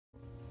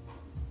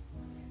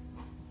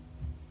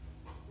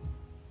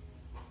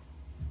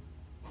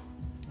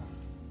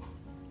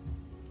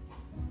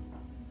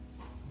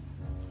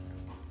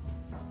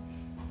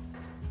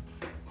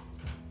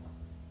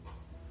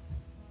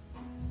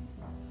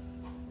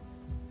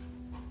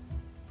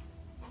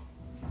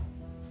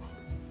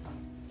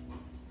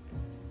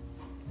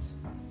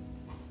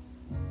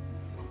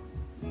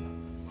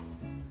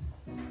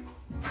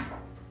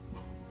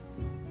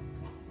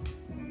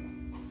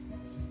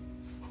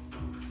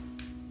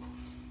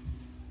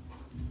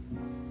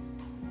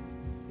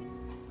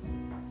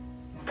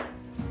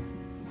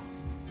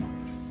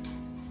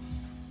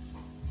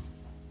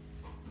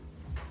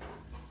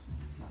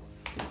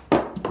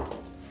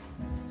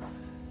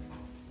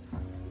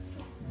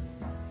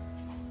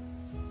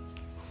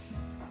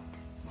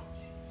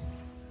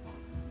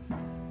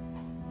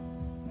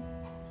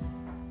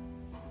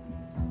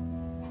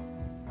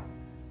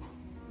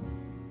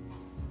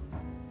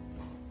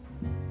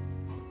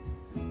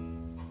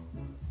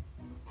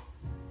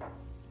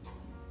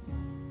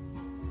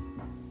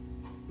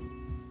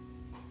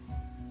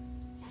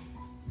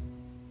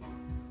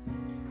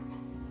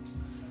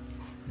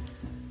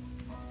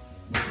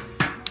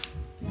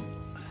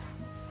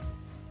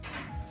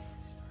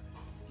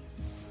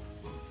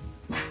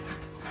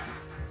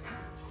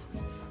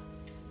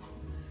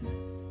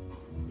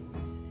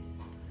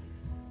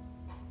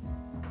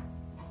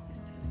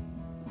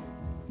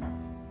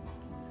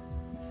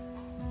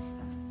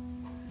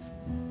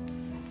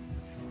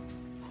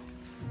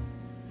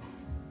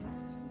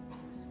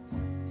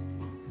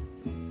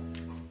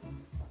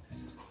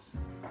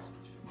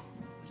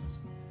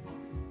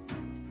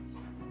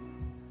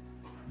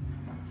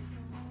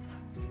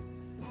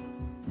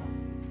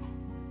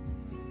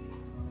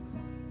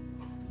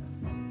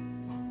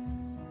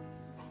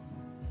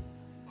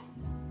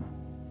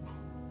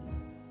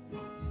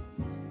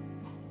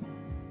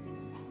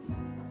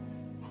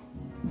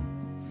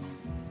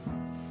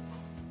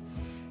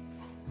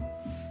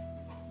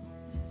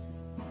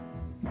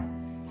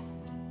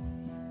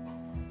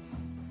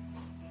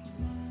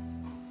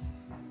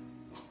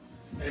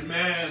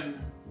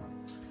Amen.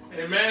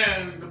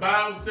 Amen. The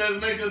Bible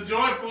says, make a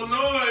joyful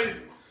noise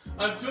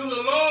unto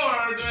the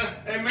Lord.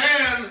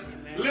 Amen.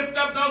 Lift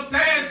up those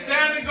hands,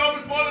 stand and go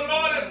before the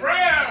Lord in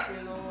prayer.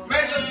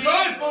 Make a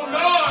joyful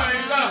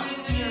noise.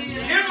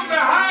 Give him the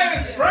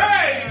highest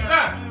praise.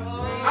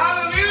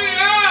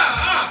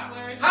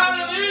 Hallelujah.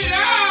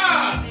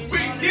 Hallelujah. We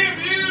give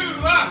you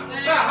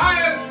the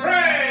highest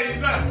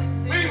praise.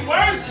 We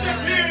worship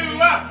you.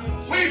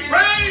 We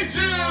praise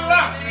you.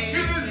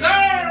 You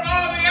deserve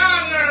all the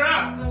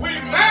honor. We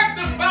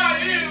magnify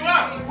you.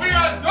 We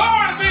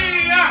adore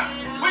thee.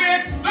 We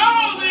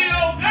extol thee,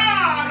 O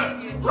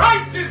God.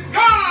 Righteous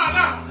God.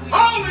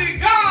 Holy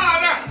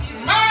God.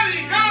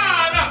 Mighty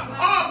God.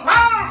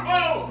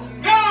 All-powerful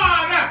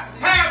God.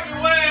 Have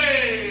your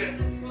way.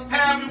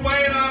 Have your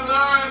way in our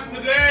lives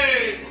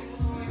today.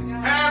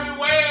 Have your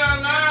way in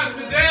our lives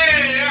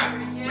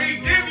today. We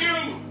give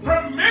you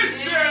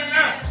permission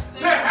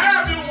to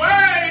have your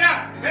way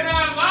in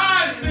our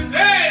lives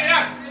today.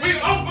 We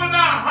open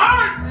our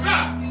hearts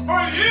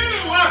for you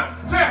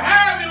to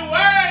have your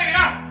way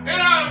in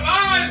our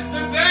lives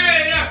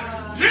today.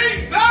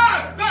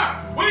 Jesus,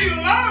 we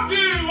love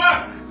you.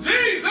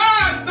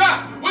 Jesus,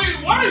 we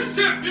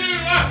worship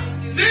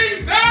you.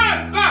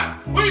 Jesus,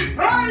 we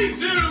praise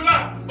you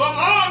for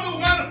all the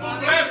wonderful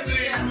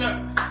blessings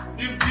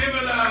you've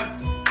given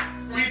us.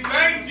 We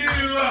thank you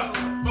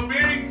for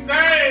being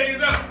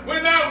saved.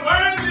 We're not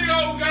worthy,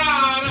 oh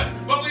God,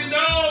 but we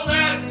know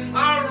that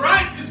our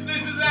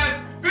righteousness is as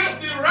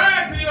filthy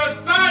rags in your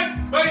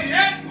sight, but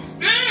yet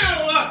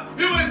still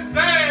you will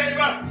save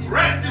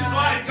wretches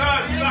like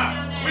us.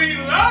 We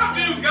love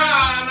you,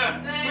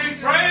 God. We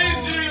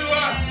praise you.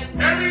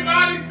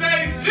 Everybody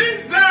say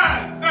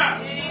Jesus.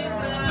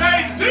 Say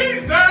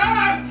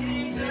Jesus.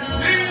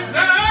 Jesus.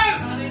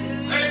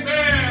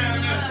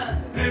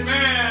 Amen.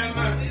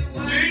 Amen.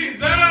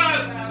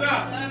 Jesus.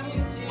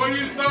 For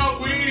you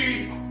thought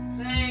we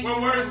were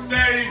worth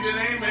saving.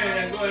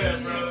 Amen. Go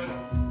ahead, brother.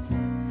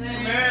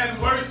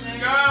 Amen. Worship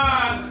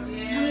God.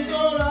 You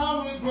thought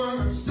I was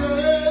worth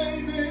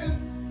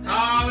saving.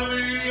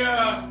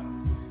 Hallelujah.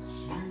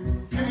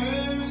 You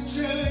came and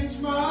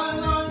changed my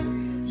life.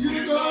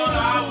 You thought thought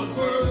I I was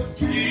worth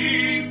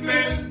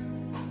keeping.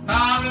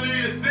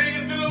 Hallelujah. Sing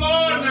it to the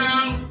Lord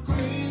now.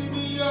 Clean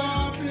me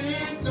up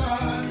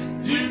inside.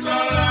 You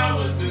thought I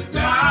was to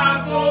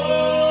die for.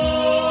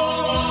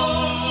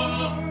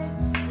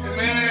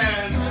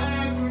 Amen.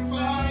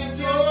 Sacrifice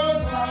your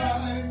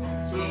life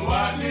So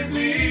I can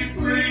be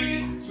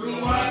free. So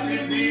I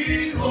can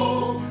be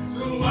whole.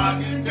 So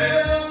I can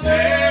tell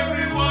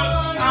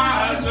everyone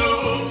I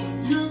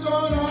know. You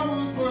thought I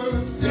was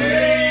worth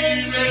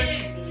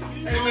Saving.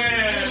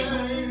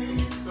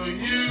 Amen. So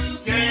you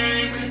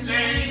came and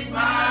changed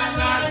my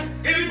life.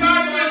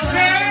 Anybody been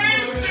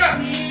changed?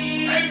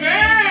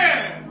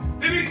 Amen.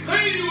 Did he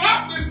clean you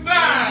up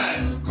inside?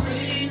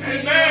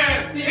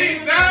 Amen.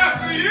 He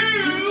died for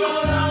you.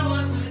 thought I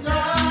was to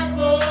die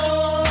for.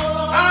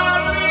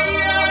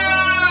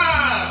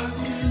 Hallelujah.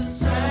 You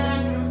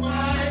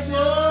sacrificed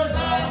your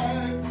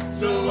life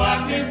So I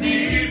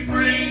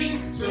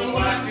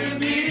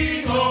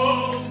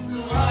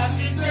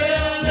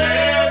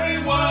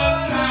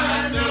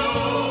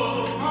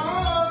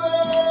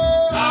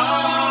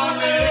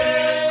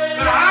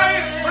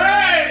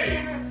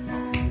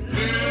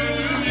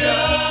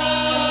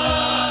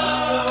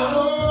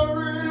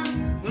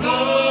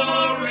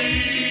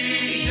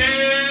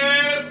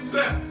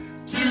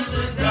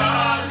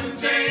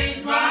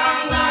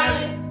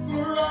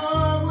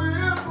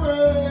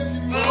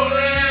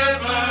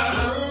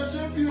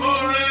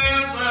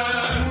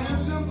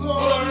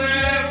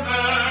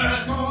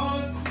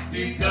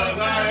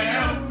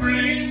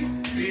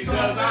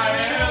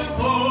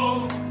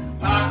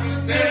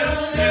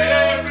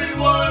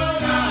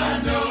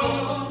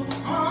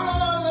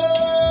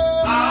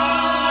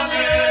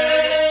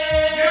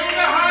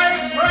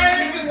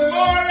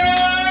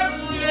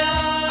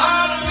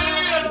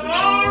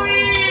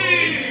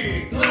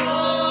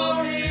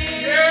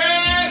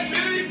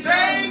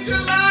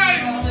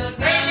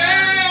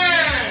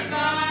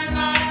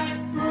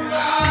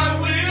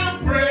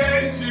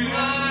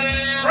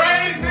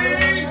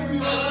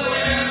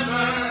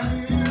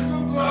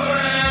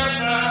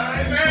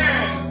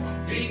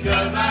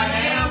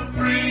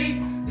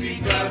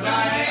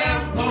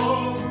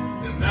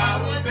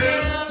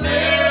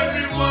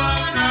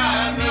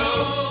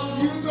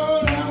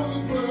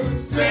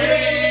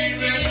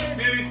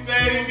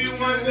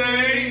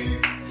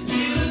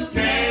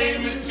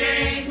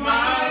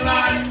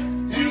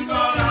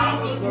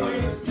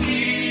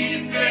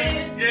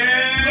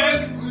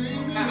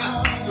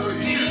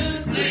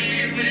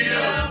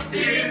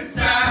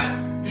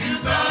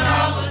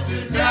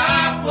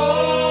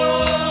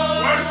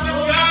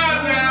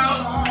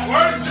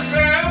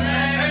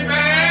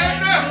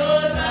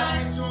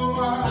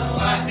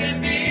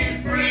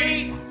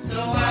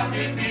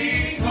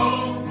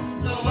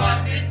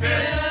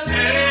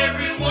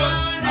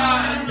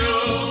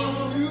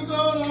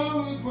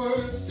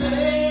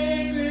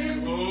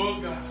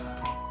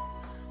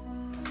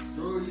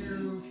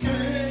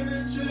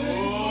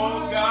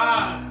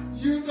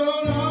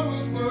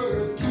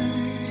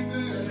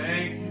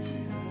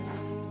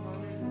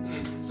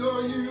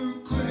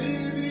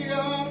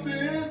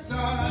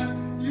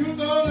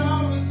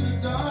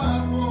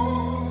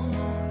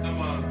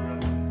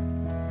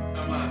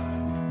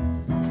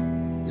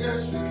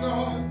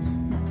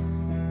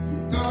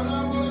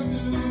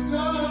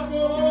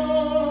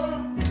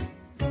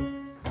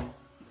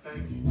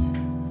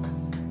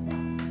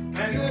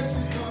Thank you. Yes,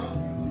 you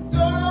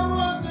thought I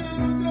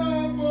wasn't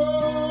done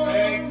for.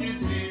 Thank you,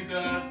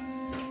 Jesus.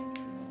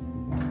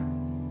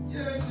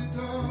 Yes, you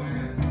thought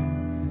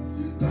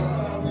I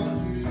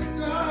wasn't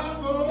done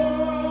for.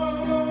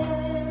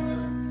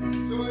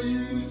 So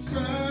you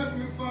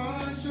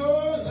sacrificed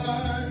your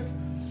life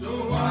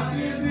so I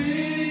can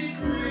be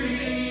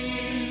free.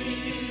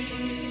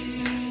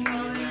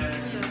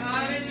 Amen.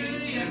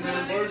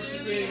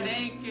 Worshiping.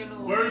 Thank you,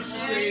 Lord.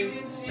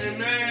 Worshiping.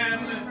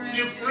 Amen.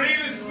 You're free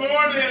this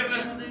morning.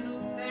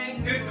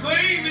 You're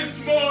clean this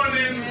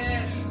morning.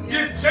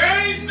 You're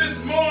changed this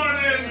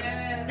morning.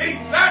 He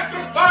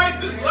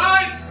sacrificed his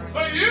life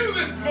for you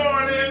this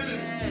morning.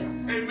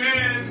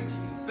 Amen.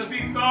 Because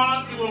he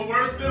thought you were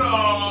worth it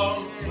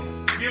all.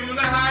 Give him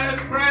the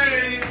highest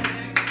praise.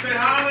 Say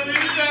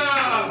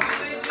hallelujah.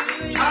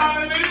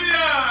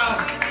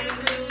 Hallelujah.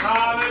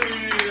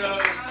 Hallelujah.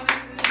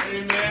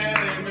 Amen.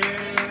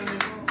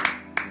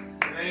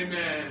 Amen.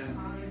 Amen.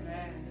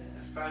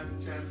 As Pastor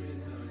Champion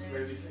comes,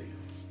 ready to see you.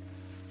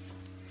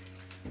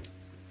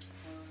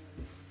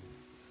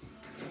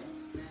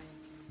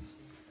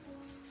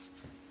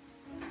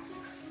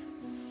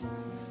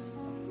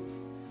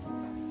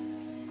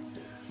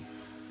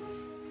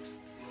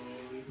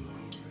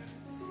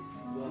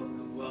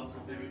 Welcome,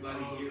 welcome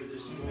everybody here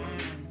this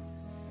morning.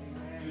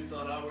 You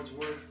thought I was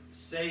worth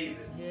saving.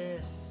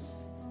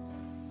 Yes.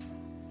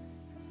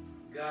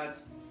 God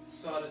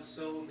saw it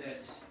so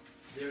that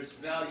there's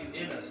value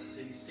in us,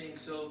 and He's seen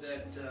so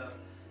that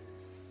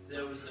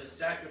there was a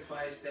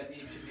sacrifice that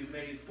needs to be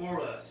made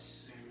for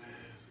us.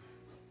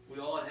 We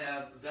all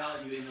have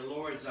value in the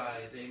Lord's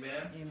eyes.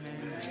 Amen.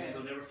 Amen. Amen.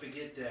 Don't ever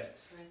forget that.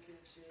 Thank you,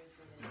 Jesus.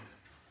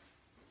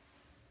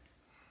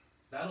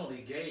 Not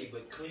only gave,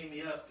 but clean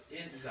me up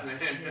inside.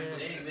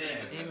 Yes.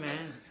 Amen.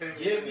 Amen.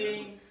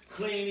 Giving,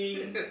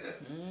 cleaning,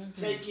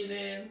 taking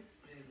in,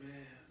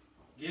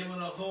 giving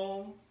a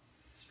home,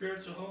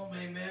 spiritual home.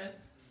 Amen.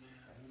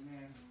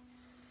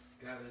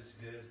 God is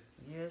good.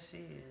 Yes, He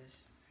is.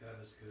 God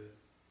is good.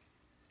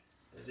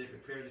 As they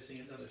prepare to sing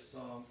another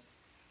song,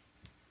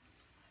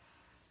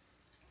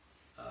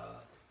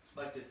 I'd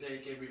like to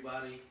thank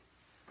everybody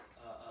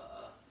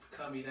for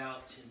coming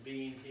out and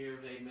being here.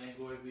 Amen.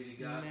 Glory be to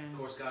God. Amen. Of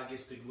course, God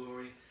gets the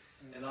glory.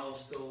 And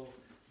also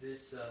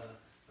this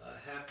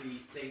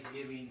happy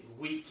Thanksgiving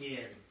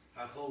weekend.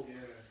 I hope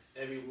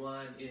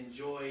everyone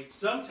enjoyed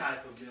some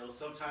type of meal,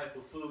 some type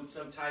of food,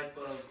 some type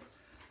of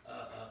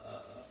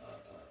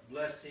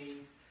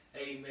blessing.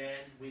 Amen.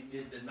 We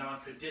did the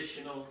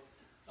non-traditional.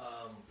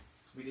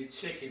 We did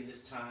chicken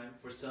this time.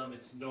 For some,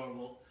 it's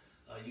normal.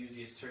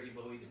 Usually it's turkey,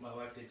 but my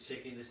wife did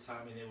chicken this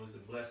time, and it was a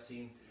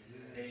blessing.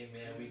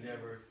 Amen. We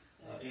never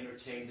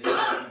entertained the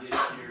turkey this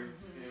year.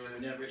 We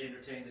never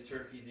entertained the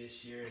turkey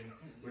this year, and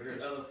we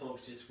heard other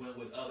folks just went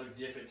with other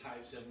different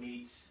types of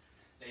meats.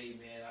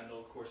 Amen. I know,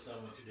 of course,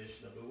 some were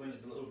traditional, but went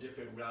a little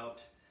different route,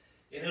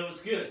 and it was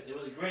good. It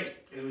was great.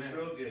 It was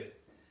real good.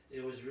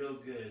 It was real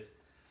good.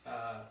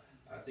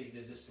 I think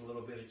there's just a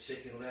little bit of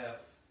chicken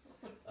left.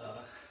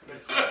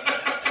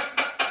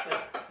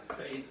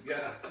 Praise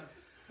God.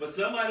 But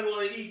somebody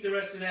will eat the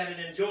rest of that and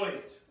enjoy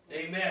it.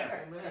 Amen.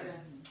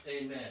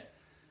 Amen.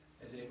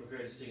 As they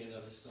prepare to sing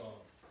another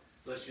song.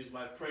 Bless you is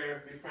my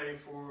prayer. Be praying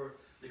for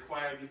the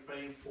choir. Be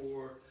praying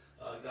for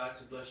God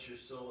to bless your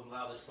soul and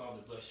allow this song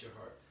to bless your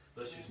heart.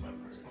 Bless you is my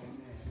prayer.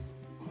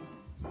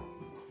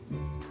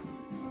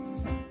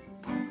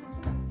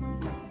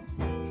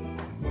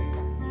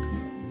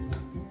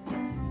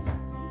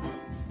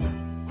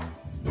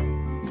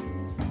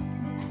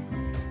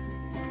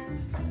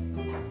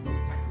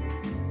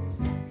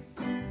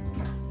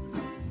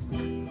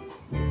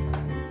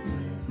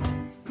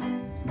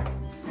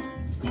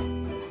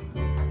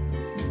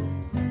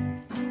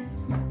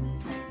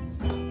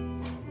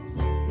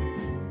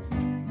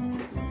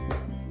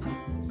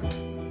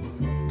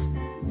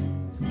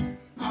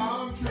 I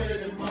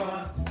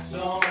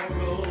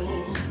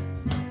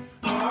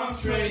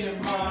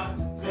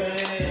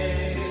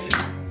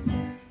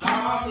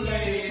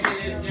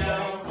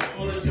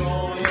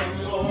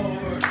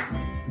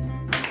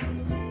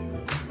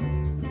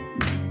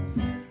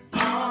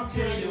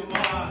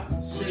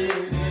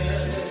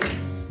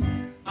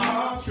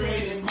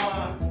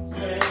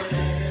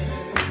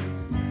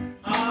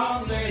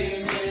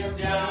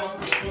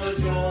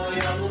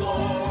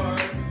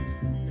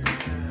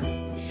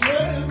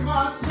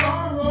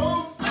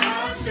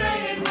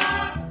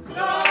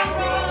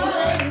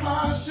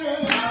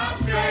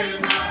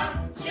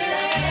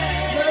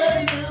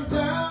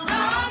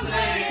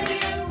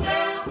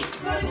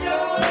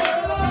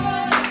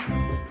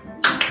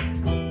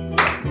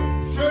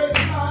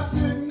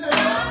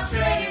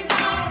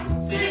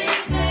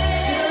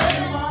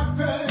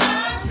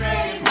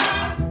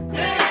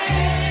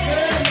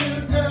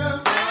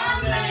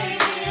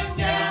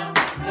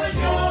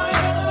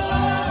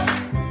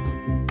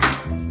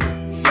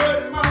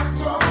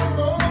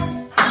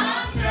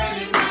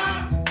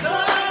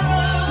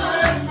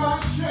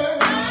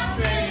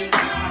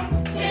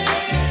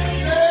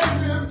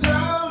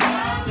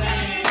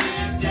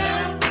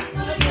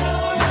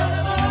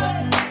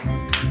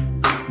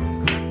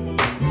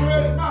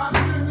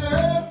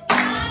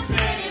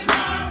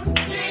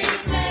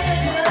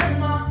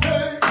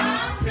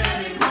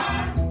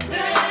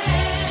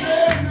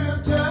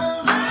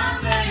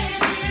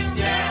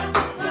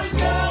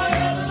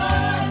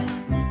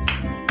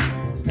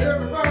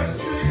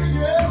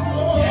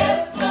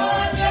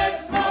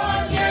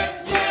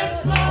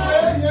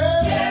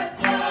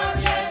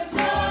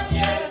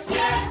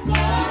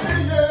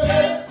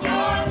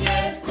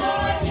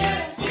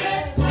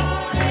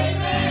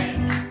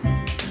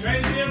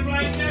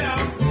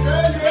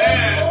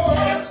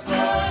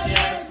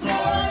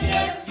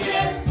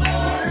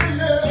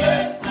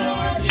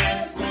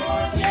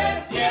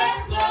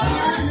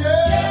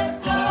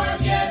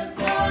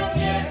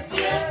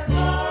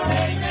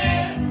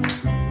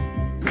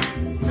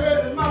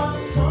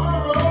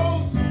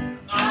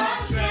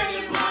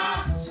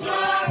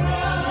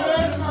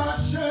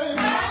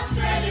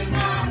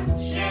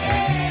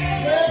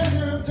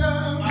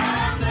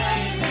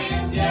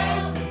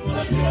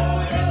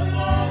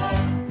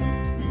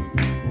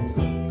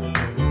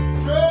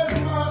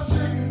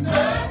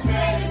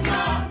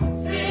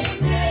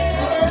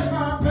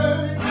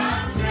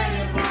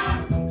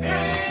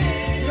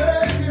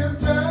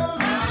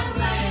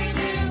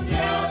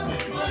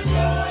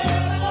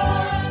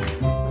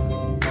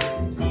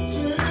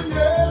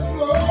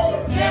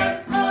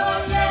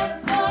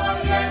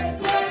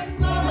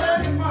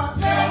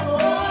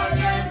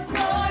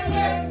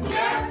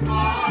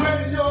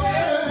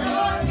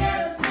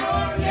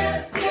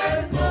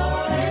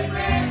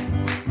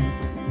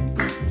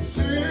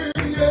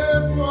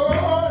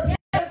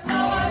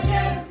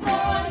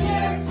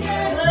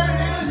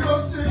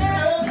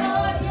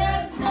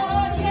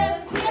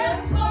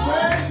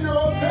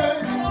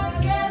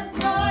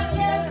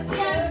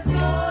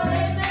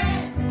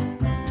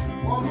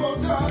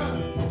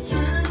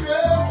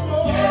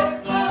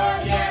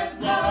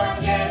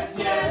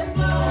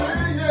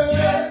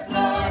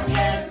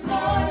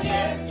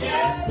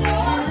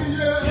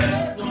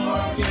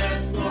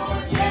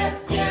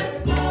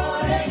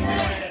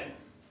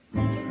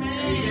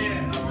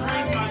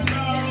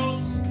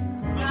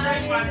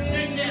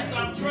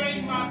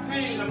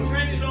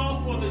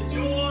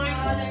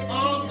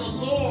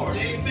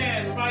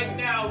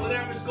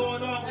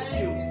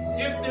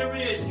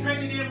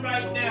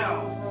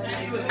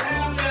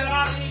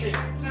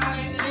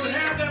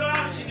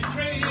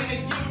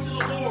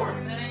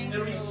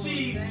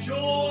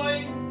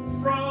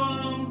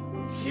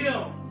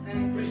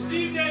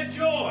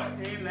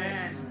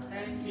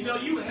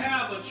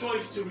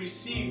To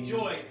receive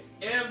joy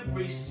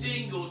every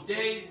single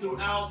day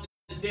throughout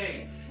the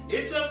day.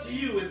 It's up to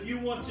you if you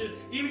want to,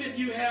 even if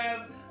you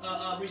have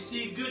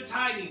received good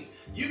tidings,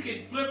 you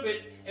can flip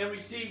it and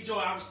receive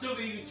joy.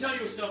 You can tell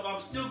yourself, I'm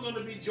still going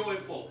to be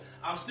joyful.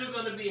 I'm still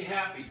going to be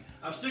happy.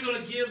 I'm still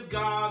going to give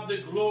God the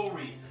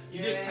glory.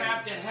 You just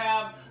have to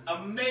have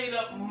a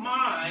made-up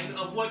mind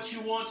of what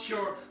you want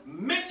your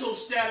mental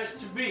status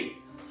to be.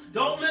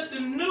 Don't let the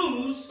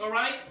news, all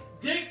right,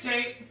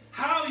 dictate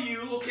how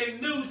you,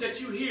 news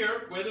that you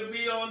hear, whether it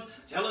be on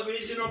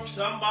television or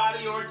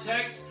somebody or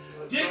text,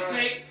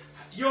 dictate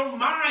your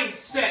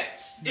mindset.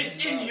 It's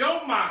in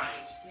your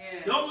mind.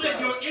 Don't let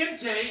your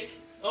intake,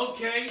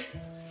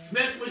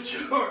 mess with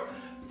your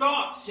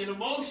thoughts and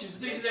emotions,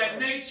 things of that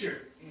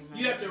nature.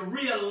 You have to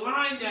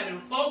realign that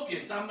and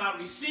focus. I'm not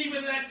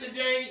receiving that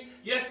today.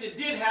 Yes, it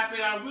did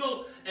happen. I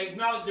will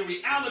acknowledge the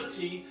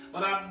reality,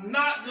 but I'm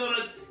not going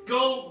to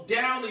go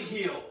down the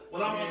hill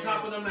when I'm on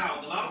top of the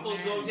mountain. A lot of folks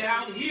go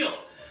downhill.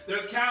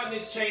 Their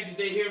countenance changes.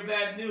 They hear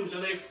bad news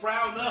or they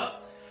frown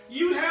up.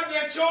 You have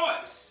that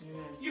choice.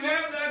 You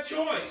have that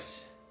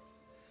choice.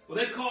 Well,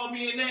 they called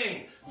me a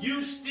name.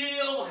 You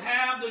still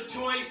have the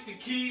choice to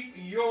keep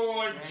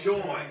your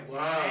joy.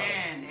 Wow.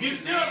 You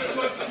still have the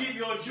choice to keep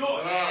your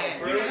joy. Wow.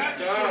 You don't have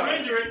to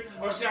surrender it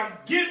or say, I'm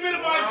getting rid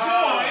of my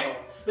joy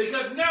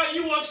because now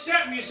you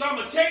upset me, so I'm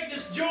going to take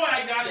this joy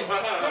I got and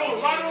throw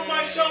it right on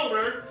my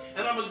shoulder,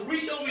 and I'm going to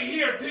reach over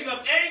here and pick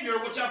up anger,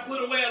 which I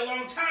put away a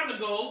long time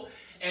ago,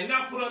 and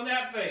now put on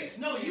that face.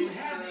 No, you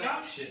have the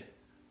option.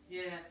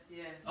 Yes,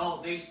 yes.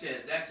 Oh, they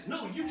said that's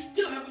no, you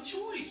still have a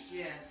choice.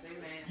 Yes,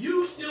 amen.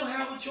 You still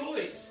have a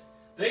choice.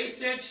 They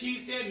said, she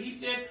said, he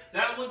said,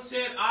 that one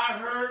said, I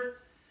heard.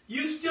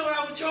 You still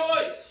have a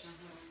choice.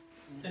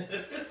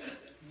 Amen.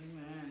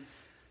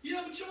 You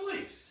have a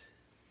choice.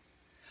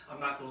 I'm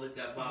not going to let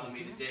that bother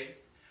me today.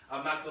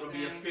 I'm not going to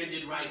be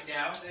offended right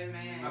now.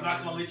 Amen. I'm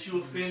not going to let you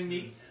offend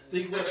me.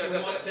 Think what you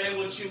want, say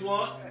what you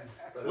want,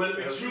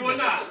 whether it's true or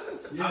not.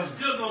 I'm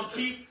still going to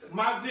keep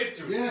my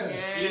victory.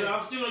 Yes. You know,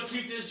 I'm still going to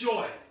keep this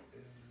joy.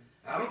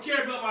 I don't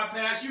care about my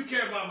past. You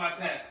care about my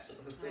past.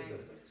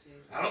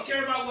 I don't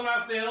care about when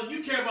I failed.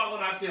 You care about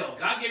when I failed.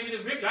 God gave me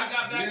the victory. I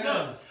got back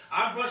up.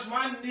 I brushed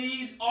my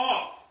knees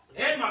off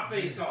and my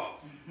face off.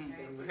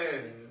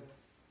 Amen.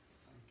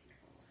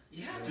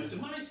 You have to. It's a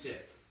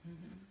mindset.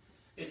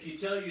 If you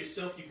tell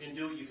yourself you can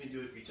do it, you can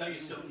do it. If you tell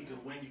yourself you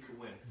can win, you can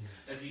win.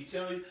 If you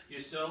tell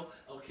yourself,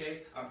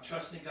 okay, I'm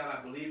trusting God,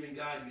 I believe in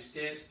God, you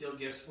stand still,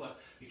 guess what?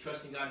 You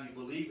trust in God, you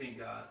believe in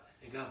God,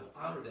 and God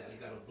will honor that, and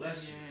God will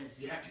bless you.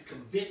 You have to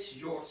convince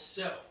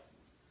yourself.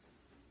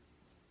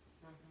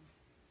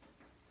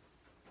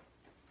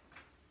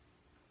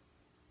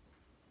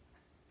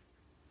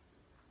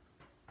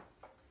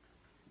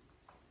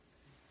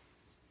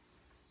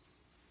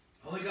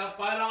 Only got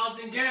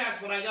 $5 in gas,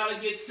 but I got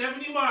to get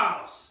 70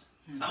 miles.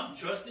 I'm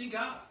trusting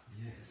God.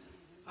 Yes.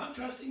 I'm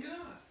trusting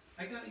God.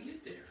 I got to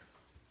get there.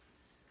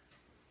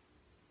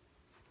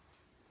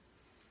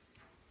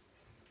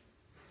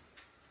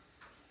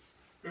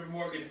 Reverend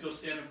Morgan, if you'll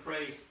stand and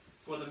pray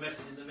for the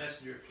message and the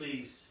messenger,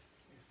 please.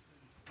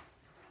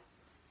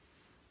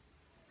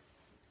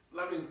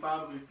 Loving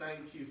Father, we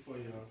thank you for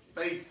your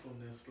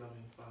faithfulness,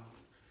 loving Father.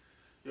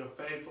 Your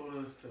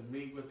faithfulness to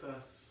meet with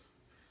us.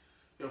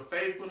 Your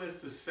faithfulness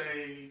to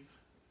save.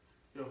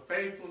 Your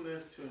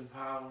faithfulness to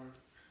empower.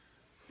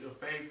 Your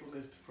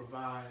faithfulness to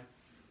provide.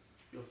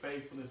 Your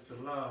faithfulness to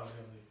love,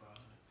 Heavenly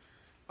Father.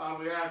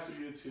 Father, we ask of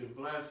you to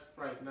bless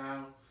right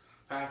now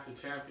Pastor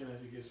Champion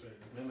as he gets ready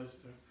to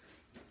minister.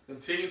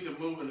 Continue to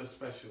move in a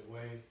special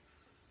way.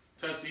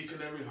 Touch each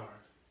and every heart.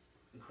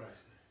 In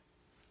Christ's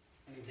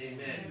name.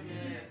 Amen.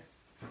 Amen.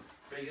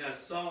 Praise God.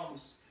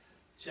 Psalms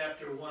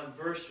chapter 1,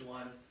 verse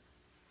 1.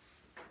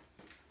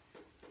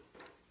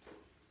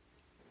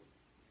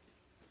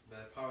 By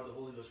the power of the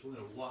Holy Ghost, we're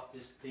going to walk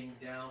this thing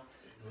down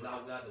and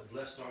allow God to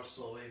bless our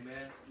soul.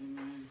 Amen.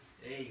 Amen.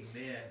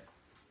 Amen.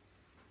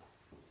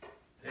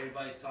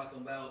 Everybody's talking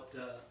about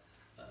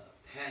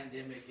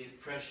pandemic and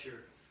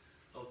pressure,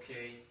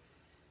 okay,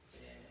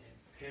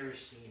 and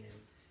perishing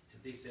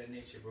and things of that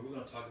nature. But we're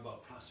going to talk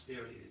about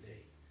prosperity today.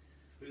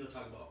 We're going to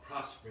talk about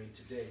prospering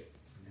today.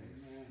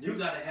 Amen. You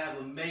got to have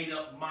a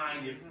made-up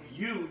mind if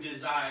you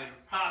desire to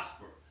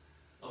prosper,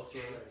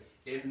 okay,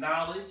 in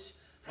knowledge,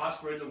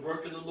 prosper in the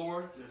work of the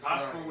Lord, That's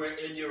prosper right.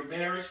 in your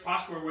marriage,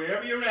 prosper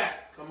wherever you're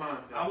at. Come on.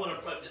 I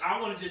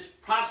want to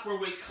just prosper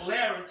with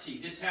clarity,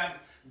 just have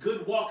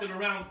good walking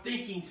around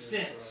thinking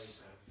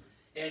sense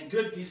and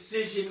good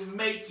decision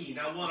making.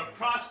 I want to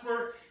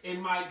prosper in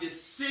my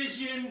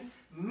decision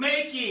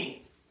making.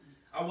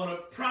 I want to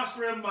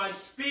prosper in my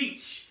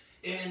speech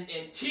and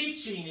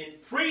teaching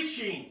and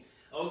preaching,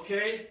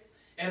 okay,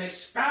 and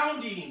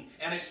expounding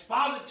and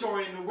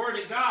expository in the Word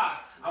of God.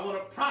 I want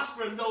to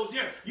prosper in those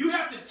areas. You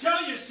have to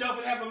tell yourself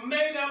and have a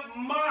made-up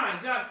mind.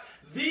 God,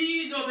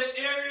 these are the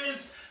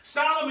areas.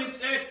 Solomon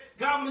said,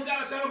 God, when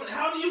God said,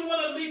 how do you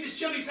want to lead these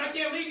children? He said, I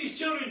can't lead these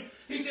children.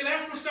 He said,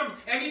 ask for something.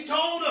 And he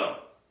told them,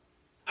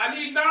 I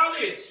need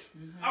knowledge.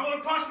 I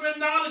want to prosper in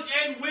knowledge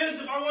and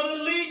wisdom. I want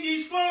to lead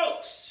these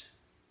folks.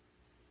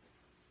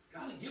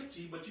 God will give it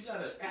to you, but you got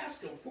to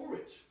ask him for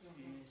it.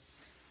 Yes.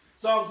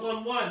 Psalms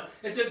 1:1.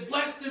 It says,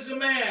 blessed is the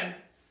man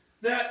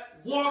that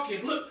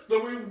walketh. Look, the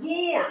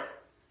reward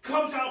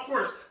comes out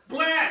first.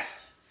 Blessed.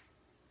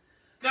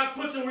 God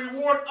puts a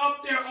reward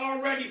up there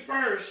already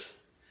first.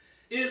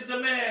 Is the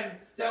man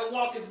that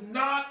walketh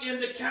not in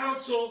the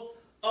counsel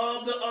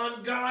of the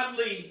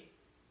ungodly,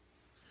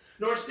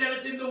 nor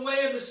standeth in the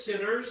way of the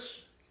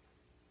sinners,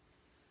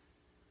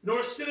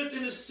 nor sitteth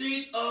in the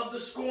seat of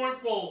the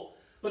scornful.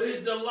 But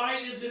his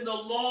delight is in the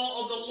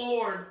law of the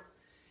Lord,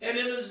 and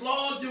in his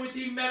law doeth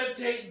he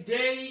meditate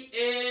day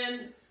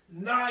and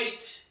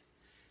night.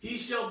 He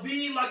shall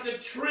be like a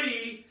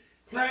tree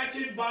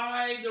planted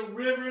by the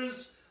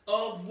rivers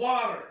of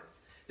water,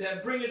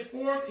 that bringeth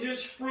forth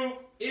his fruit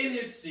in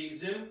his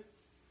season.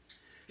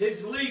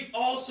 His leaf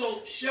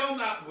also shall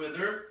not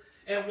wither,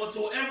 and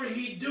whatsoever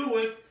he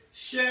doeth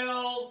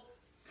shall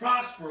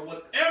prosper.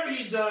 Whatever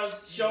he does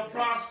shall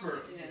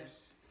prosper. Yes.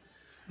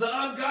 The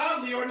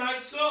ungodly are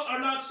not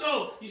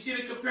so. You see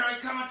the compare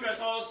and contrast.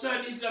 All of a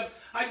sudden, he said,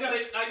 God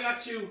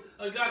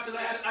says,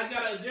 I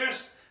got to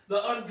address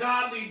the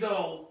ungodly,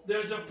 though.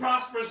 There's a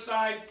prosperous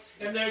side,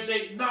 and there's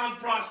a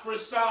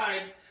non-prosperous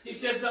side. He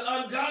says, the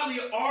ungodly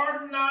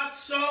are not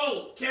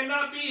so,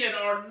 cannot be and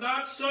are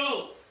not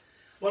so,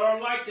 but are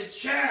like the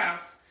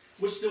chaff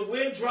which the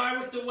wind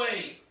driveth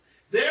away.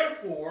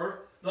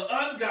 Therefore, the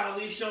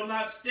ungodly shall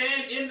not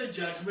stand in the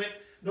judgment,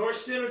 nor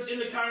sinners in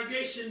the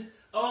congregation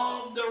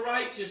of the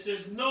righteous.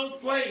 There's no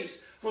place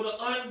for the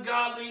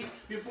ungodly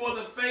before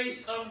the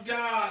face of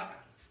God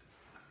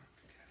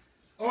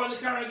or in the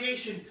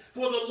congregation.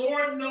 For the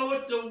Lord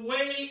knoweth the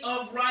way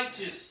of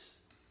righteous.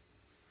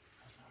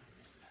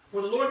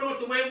 For the Lord knoweth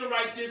the way of the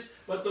righteous,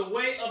 but the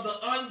way of the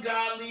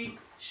ungodly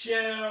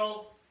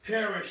shall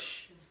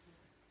perish.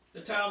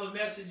 The title of the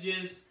message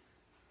is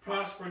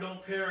Prosper,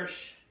 Don't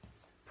Perish.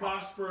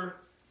 Prosper,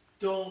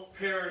 don't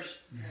perish.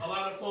 A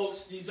lot of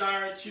folks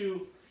desire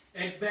to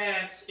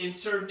advance in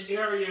certain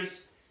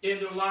areas in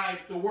their life.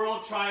 The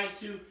world tries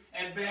to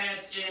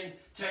advance in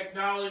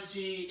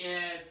technology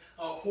and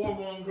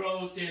hormone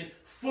growth and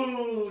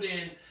food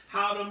and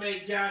how to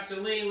make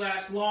gasoline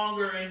last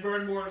longer and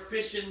burn more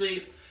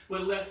efficiently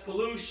with less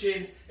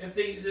pollution and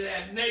things of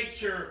that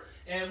nature.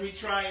 And we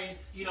try and,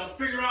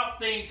 figure out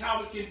things,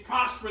 how we can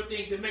prosper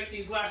things and make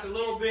things last a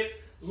little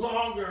bit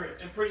longer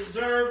and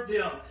preserve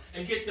them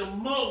and get the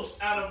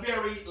most out of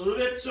very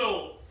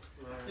little.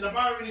 Right. And the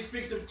Bible really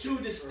speaks of two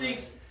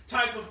distinct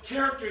type of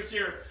characters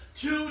here.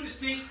 Two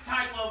distinct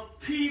type of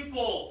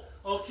people,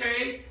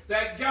 okay,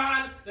 that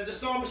the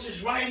psalmist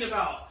is writing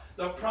about.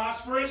 The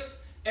prosperous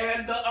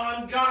and the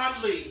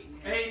ungodly.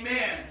 Yes.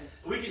 Amen.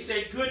 Yes. We can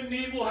say good and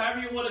evil,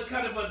 however you want to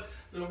cut it, but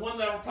the one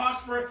that will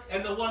prosper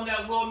and the one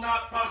that will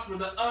not prosper,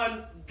 the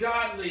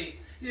ungodly.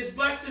 He says,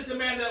 blessed is the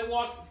man that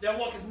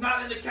walketh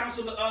not in the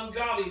counsel of the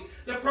ungodly.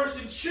 The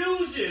person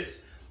chooses.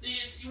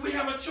 We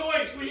have a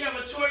choice. We have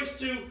a choice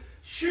to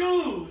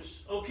choose,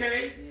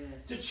 okay?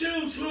 Yes. To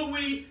choose who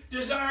we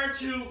desire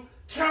to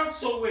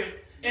counsel with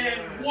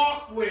and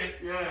walk with.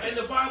 Yeah. And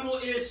the Bible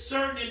is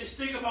certain and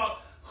distinct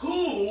about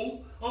who,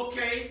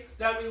 okay,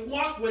 that we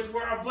walk with,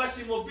 where our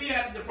blessing will be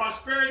at, and the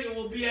prosperity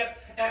will be at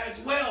as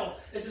well.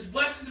 It says,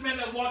 blessed is the man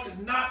that walketh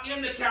not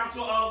in the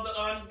counsel of the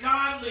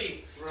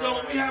ungodly. Right.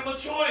 So we have a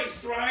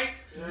choice, right?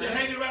 Yeah. To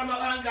hang around the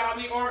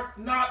ungodly or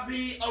not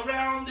be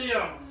around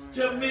them.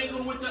 To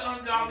mingle with the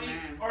ungodly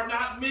or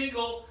not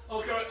mingle,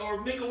 okay,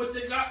 or mingle with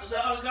the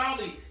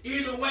ungodly.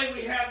 Either way,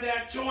 we have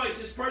that choice.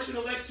 This person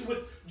elects to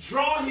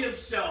withdraw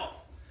himself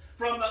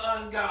from the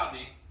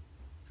ungodly.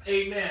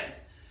 Amen.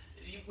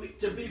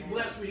 To be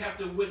blessed, we have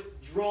to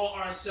withdraw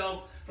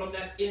ourselves from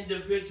that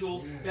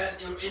individual,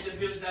 that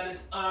is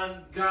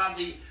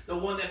ungodly, the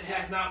one that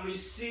has not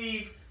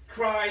received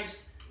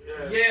Christ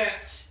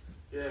yet.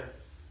 Yes.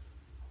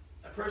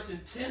 A person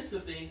tends to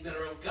things that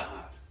are of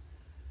God.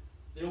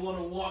 They want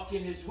to walk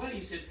in His way.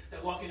 He said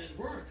that walk in His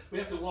word. We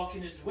have to walk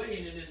in His way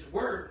and in His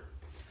word.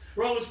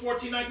 Romans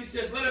 14:19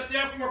 says, let us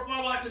therefore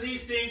follow after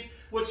these things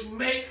which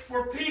make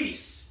for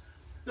peace.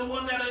 The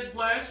one that is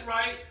blessed,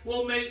 right,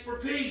 will make for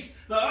peace.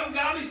 The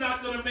ungodly is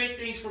not going to make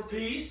things for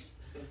peace.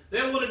 They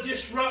want to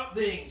disrupt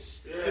things.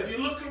 Yes. If you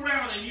look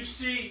around and you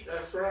see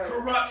That's right.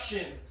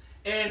 corruption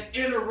and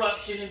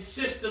interruption in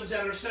systems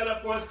that are set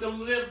up for us to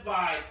live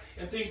by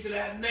and things of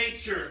that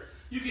nature,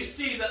 you can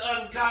see the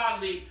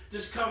ungodly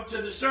just come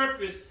to the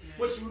surface,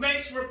 which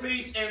makes for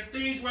peace and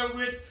things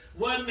wherewith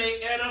one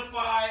may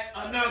edify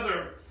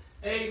another.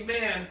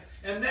 Amen.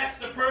 And that's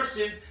the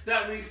person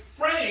that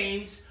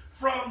refrains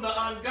from the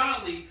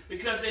ungodly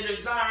because they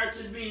desire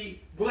to be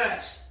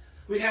blessed.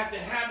 We have to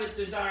have this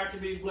desire to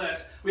be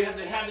blessed. We have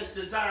to have this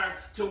desire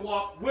to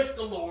walk with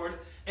the Lord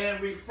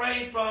and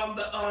refrain from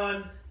the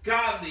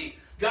ungodly.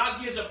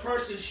 God gives a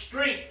person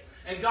strength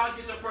and God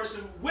gives a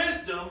person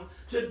wisdom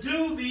to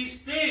do these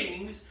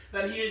things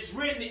that He has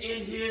written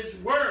in His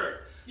Word.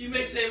 You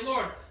may say,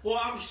 Lord,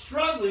 well, I'm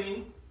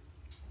struggling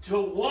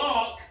to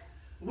walk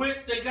with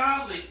the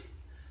godly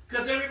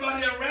because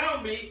everybody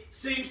around me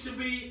seems to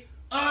be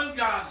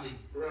ungodly.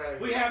 Right.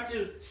 We have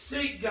to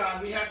seek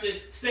God. We have to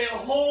stay a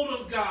hold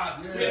of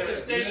God. We have to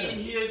stay in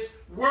His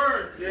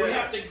Word. Yes. We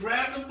have to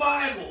grab the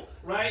Bible,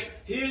 right?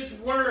 His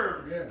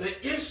Word, Yes.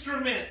 the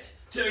instrument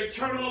to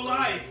eternal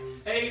life.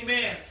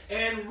 Amen.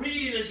 And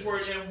read in His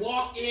Word and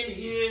walk in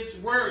His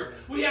Word.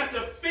 We have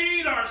to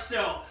feed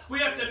ourselves. We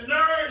have to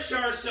nourish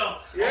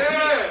ourselves.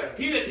 Yeah.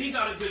 He's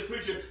not a good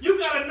preacher. You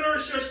got to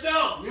nourish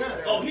yourself.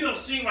 Yeah. Oh, he don't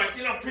sing right.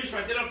 They don't preach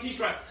right. They don't teach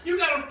right. You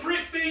got to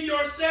feed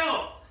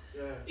yourself.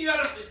 Yeah. You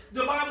gotta.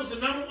 The Bible's the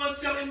 #1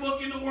 selling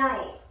book in the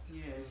world.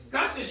 Yes.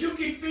 God says you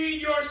can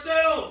feed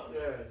yourself.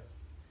 Yeah.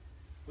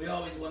 We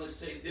always want to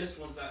say, this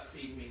one's not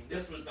feeding me,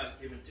 this one's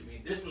not giving to me,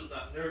 this one's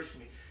not nourishing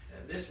me,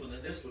 and this one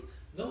and this one.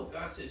 No,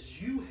 God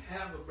says you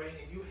have a brain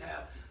and you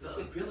have the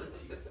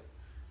ability.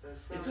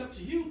 That's right. It's up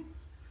to you.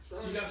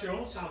 That's So right. you got your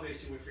own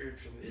salvation with fear and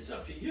trembling. It's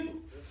up to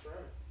you. That's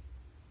right.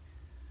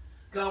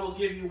 God will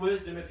give you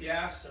wisdom if you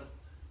ask Him.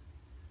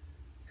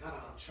 God,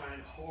 I'm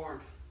trying hard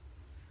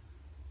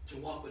to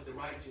walk with the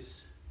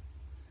righteous.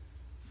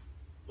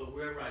 But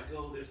wherever I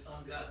go, there's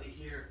ungodly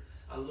here.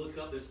 I look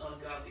up, there's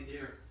ungodly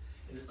there.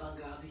 And there's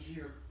ungodly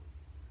here.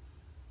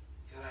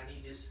 God, I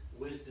need this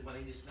wisdom. I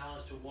need this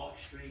knowledge to walk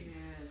straight.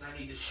 Yes. I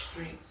need this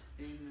strength.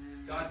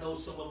 Amen. God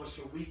knows some of us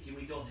are weak and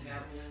we don't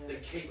have the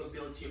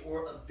capability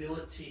or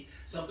ability.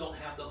 Some don't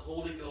have the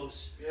Holy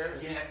Ghost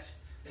yet.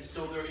 And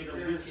so they're in a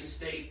weakened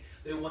state.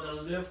 They want to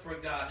live for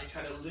God. They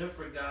try to live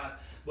for God.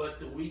 But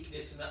the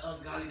weakness and the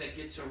ungodly that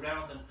gets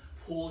around them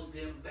pulls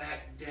them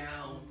back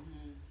down.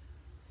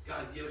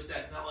 God, give us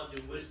that knowledge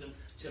and wisdom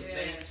to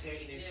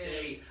maintain and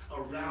stay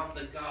around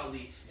the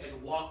godly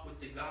and walk with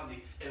the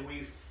godly and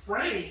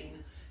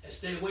refrain and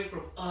stay away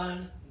from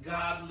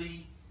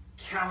ungodly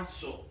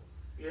counsel.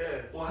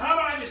 Yes. Well, how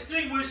do I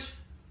distinguish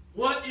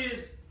what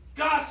is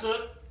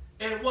gossip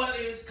and what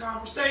is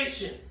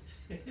conversation?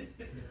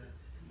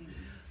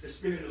 The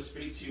Spirit will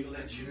speak to you and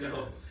let you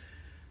know.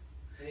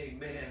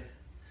 Amen.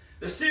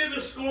 The sin of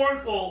the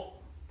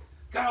scornful,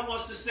 God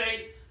wants us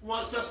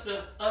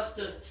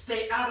to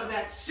stay out of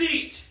that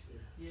seat.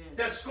 Yes.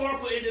 That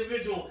scornful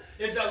individual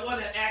is that one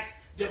that acts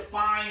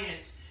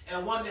defiant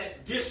and one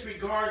that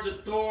disregards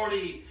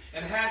authority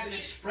and has an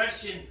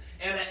expression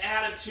and an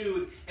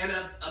attitude and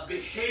a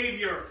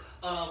behavior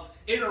of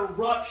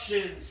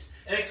interruptions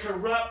and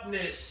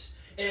corruptness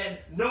and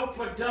no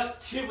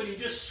productivity,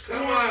 just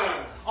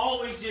scornful,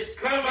 always just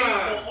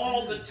hateful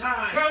all the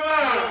time. Come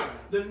on.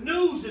 The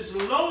news is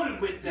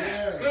loaded with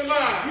that. Yeah. Come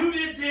on. You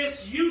did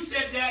this, you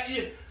said that,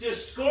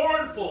 just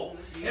scornful.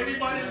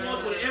 Everybody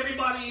wants what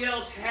everybody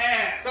else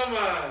has. Come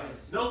on.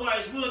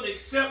 Nobody's willing to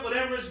accept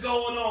whatever's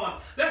going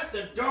on. That's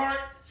the dark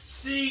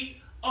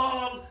seat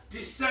of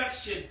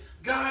deception.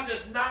 God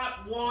does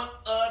not want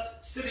us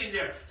sitting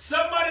there.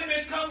 Somebody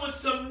may come with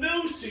some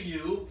news to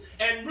you,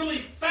 and really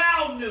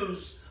foul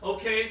news,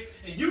 okay?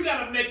 And you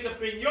got to make up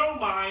in your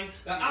mind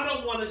that I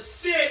don't want to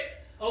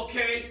sit,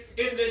 okay,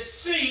 in this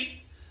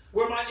seat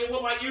where my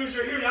ears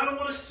are hearing. I don't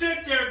want to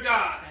sit there,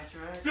 God. That's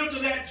right. Filter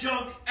that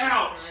junk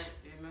out. That's right.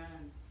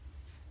 Amen.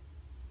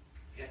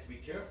 You have to be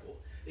careful.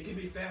 It can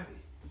be family.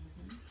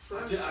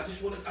 That's right.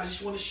 I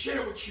just want to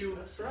share with you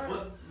That's right.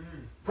 what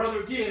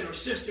brother did or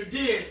sister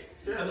did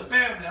and the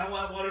family. I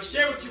want to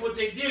share with you what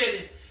they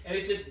did, and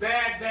it's just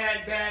bad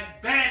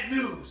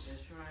news.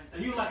 That's right.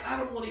 And you're like, I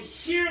don't want to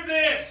hear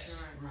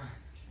this. That's right. Right.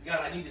 God,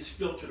 I need this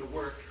filter to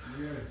work.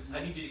 Yes.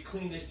 I need you to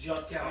clean this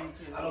junk out. Thank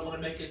you, I don't want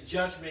to make a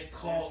judgment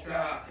call, That's right.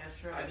 God.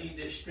 That's right. I need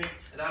this strength,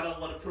 and I don't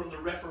want to put on the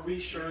referee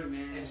shirt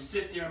Amen. and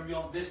sit there and be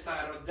on this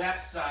side or that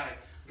side.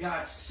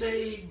 God,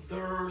 save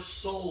their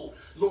soul.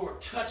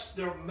 Lord, touch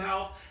their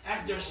mouth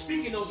as they're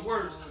speaking those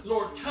words.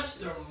 Lord, touch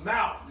their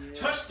mouth.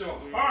 Touch their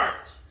heart.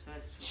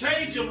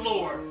 Change them,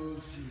 Lord.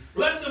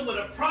 Bless them with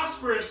a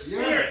prosperous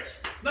spirit,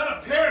 not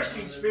a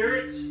perishing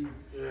spirit.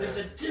 There's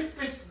a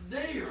difference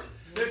there.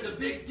 There's a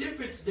big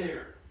difference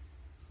there.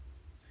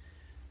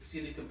 You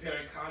see the compare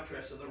and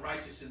contrast of the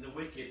righteous and the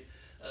wicked.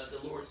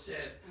 The Lord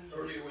said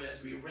earlier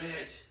as we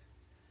read,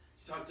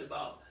 He talked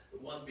about the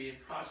one being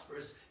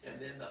prosperous and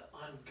then the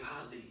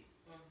ungodly.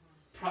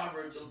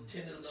 Proverbs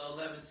 10 and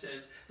 11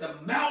 says, the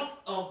mouth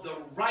of the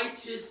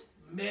righteous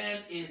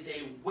man is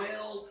a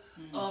well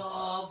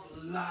of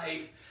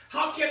life.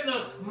 How can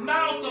the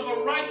mouth of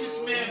a righteous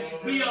man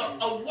be a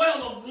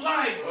well of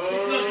life?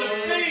 Because the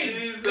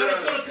things that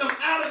are going to come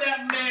out of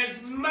that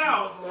man's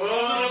mouth are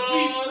going to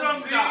be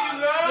from God.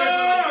 They're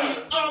going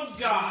to be of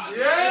God.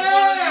 It's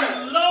going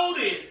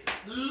to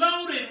be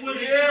loaded with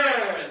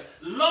encouragement,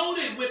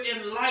 loaded with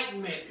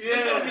enlightenment.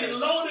 It's going to be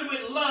loaded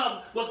with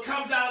love, what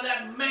comes out of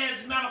that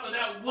man's mouth or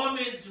that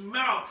woman's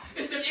mouth.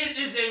 It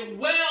is a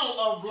well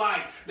of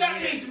life.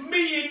 That means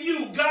me and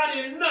you, God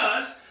in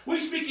us, we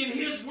speak in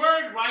His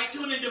word, right,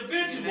 to an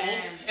individual,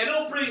 and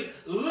it'll bring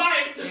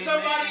life to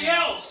somebody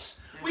else.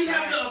 We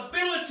have the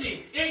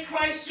ability in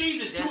Christ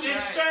Jesus to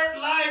insert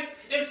life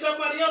in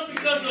somebody else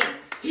because of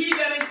He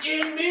that is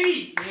in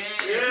me.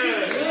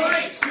 Jesus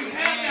Christ, we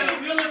have that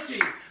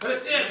ability. But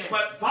it says,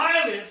 but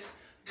violence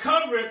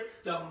covereth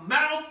the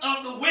mouth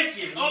of the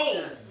wicked.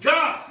 Oh,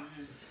 God.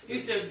 He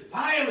says,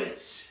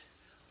 violence.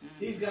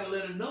 He's got to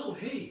let her know,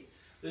 hey,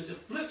 there's a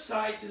flip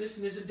side to this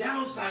and there's a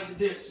downside to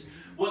this.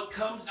 What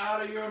comes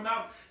out of your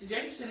mouth. And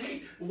James said,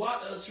 hey,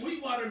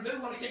 sweet water and bitter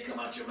water can't come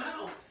out your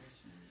mouth.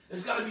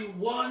 There's got to be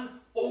one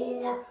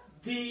or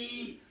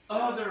the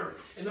other.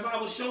 And the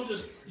Bible shows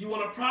us, you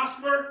want to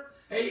prosper?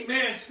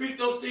 Amen. Speak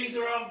those things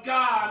that are of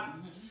God.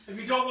 If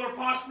you don't want to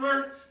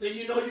prosper, then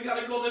you know you got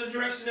to go in the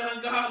direction of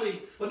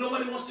ungodly. But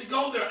nobody wants to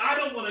go there. I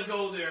don't want to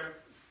go there.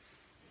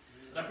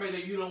 And I pray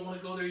that you don't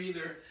want to go there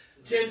either.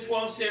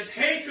 10:12 says,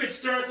 hatred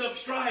stirreth up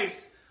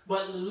strife,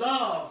 but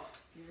love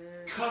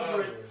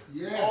covereth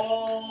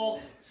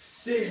all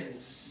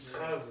sins.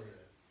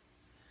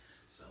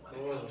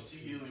 Somebody comes to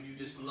you and you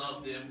just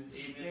love them,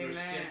 even in their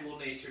sinful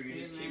nature. You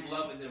just keep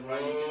loving them,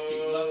 right? You just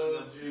keep loving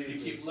them. You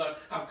keep loving.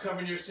 I'm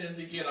covering your sins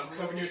again. I'm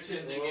covering your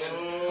sins again.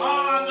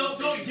 No,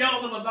 don't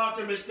yell them about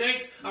their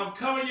mistakes. I'm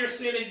covering your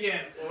sin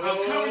again.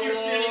 I'm covering your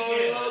sin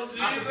again.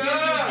 I forgive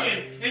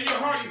you again. In your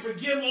heart, you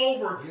forgive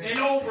over and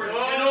over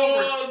and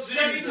over.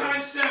 70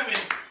 times 7.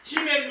 She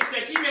made a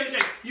mistake. He made a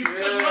mistake. You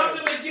love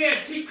them again.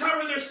 Keep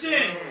covering their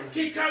sins.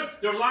 Keep covering.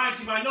 They're lying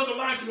to me. I know they're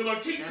lying to me,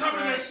 Lord. Keep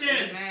covering their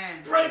sins.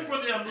 Pray for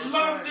them.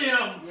 Love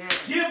them.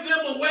 Give them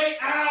a way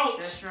out.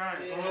 That's right.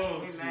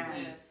 Oh,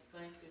 Amen.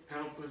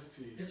 help us,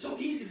 Jesus. It's so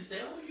easy to say,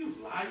 oh, you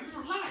lie.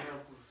 You're a liar.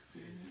 Help us,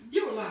 Jesus.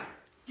 You're a liar.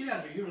 Get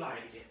out of here. You're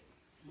lying again.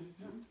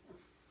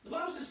 The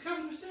Bible says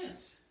cover your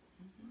sins.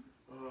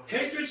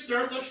 Hatred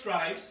stirreth up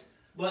strifes,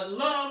 but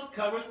love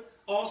covereth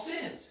all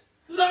sins.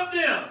 Love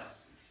them.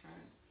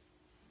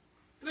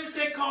 It didn't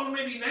say call them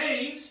any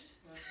names.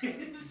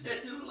 It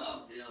said to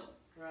love them.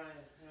 Right.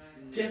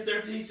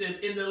 10:13 says,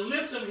 in the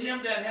lips of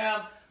him that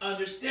have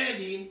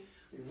understanding,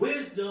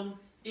 wisdom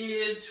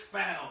is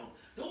found.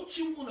 Don't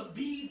you want to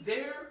be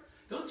there?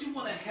 Don't you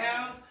want to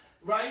have,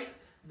 right,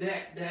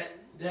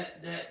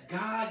 that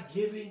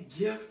God-giving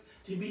gift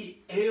to be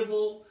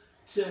able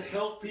to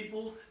help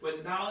people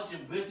with knowledge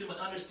and wisdom and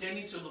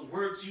understanding, so the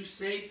words you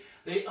say,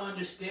 they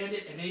understand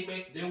it and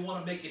they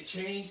want to make a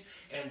change,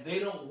 and they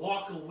don't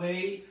walk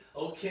away,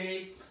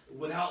 okay,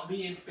 without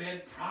being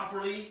fed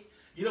properly.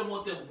 You don't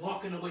want them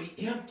walking away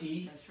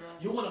empty. That's right.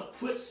 You want to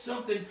put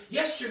something.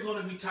 Yes, you're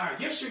going to be tired.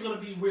 Yes, you're going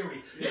to be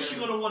weary. Yes, you're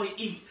going to want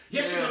to eat.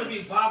 Yes, you're going to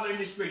be bothered in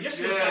your spirit. Yes,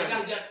 you're going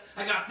to say,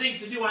 I got things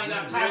to do. I ain't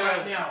got time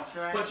right now.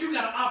 Right. But you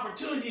got an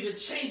opportunity to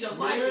change a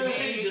life and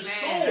change a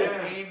soul.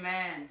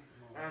 Amen.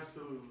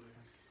 Absolutely.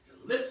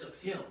 The lips of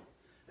him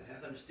that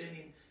hath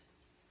understanding,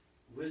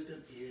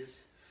 wisdom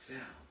is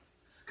found.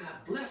 God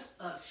bless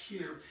us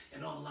here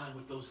and online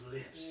with those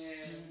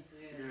lips.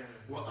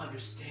 Where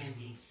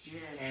understanding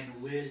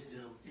and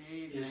wisdom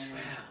is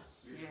found.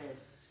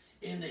 Yes.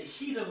 In the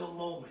heat of a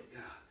moment,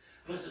 God,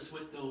 bless us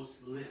with those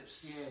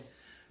lips.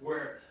 Yes.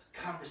 Where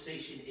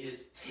conversation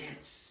is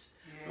tense.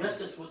 Yes.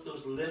 Bless us with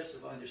those lips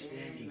of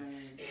understanding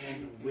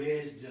and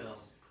wisdom.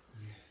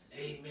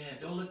 Amen.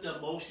 Don't let the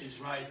emotions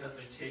rise up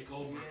and take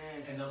over.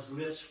 And those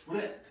lips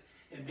flip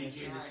and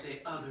begin to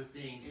say other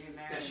things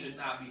that should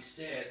not be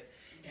said.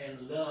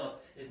 And love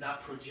is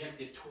not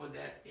projected toward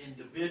that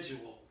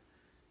individual.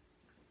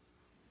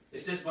 It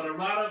says, but a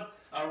rod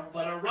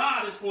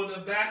is for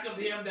the back of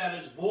him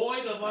that is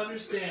void of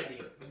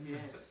understanding.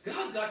 Yes.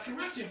 God's got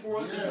correction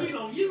for us if we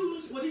don't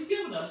use what he's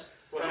given us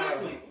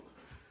correctly.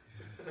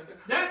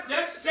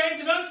 That's saved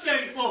and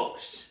unsaved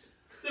folks.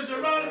 There's a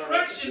rod of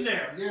correction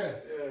there.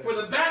 Yes. For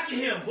the back of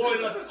him,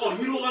 void of, oh,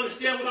 you don't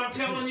understand what I'm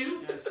telling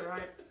you? That's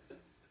right.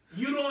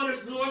 You don't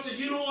understand. The Lord says,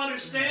 you don't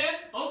understand?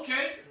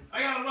 Okay,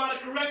 I got a rod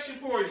of correction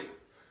for you.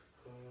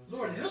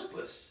 Lord, help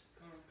us.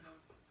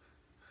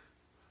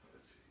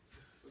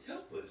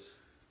 help us.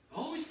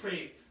 Always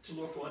pray to the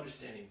Lord for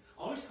understanding.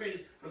 Always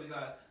pray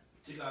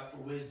to God for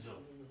wisdom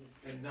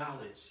and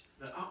knowledge.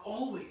 Now, I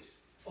always,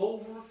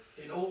 over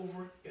and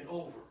over and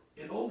over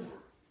and over.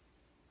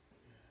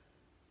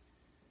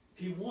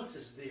 He wants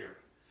us there.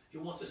 He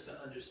wants us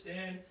to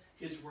understand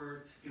His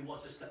word. He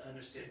wants us to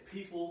understand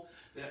people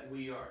that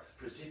we are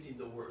presenting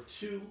the word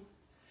to.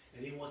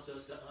 And He wants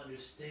us to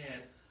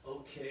understand,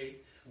 okay,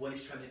 what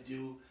He's trying to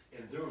do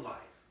in their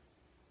life,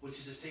 which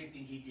is the same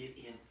thing He did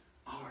in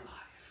our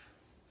life.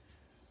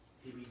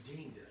 He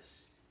redeemed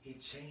us. He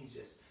changed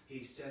us.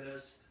 He set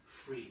us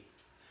free.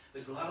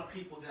 There's a lot of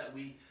people that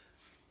we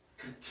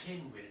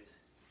contend with,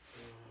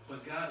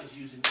 but God is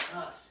using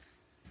us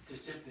to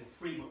set them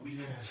free, but we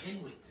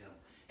contend with them,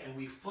 and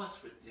we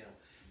fuss with them,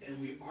 and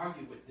we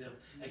argue with them.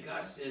 And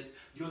God says,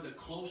 you're the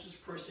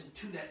closest person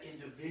to that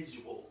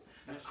individual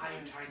that I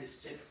am trying to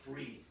set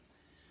free.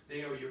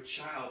 They are your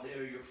child. They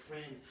are your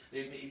friend.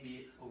 They may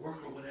be a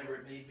worker, whatever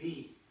it may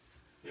be.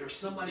 There is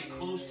somebody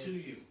close to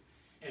you,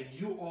 and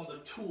you are the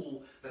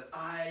tool that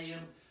I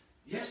am.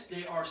 Yes,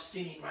 they are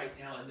sinning right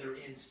now, and they're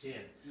in sin.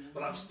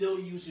 But I'm still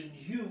using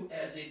you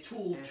as a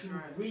tool to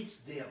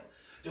reach them.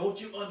 Don't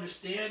you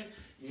understand?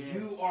 Yes.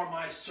 You are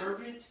my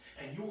servant,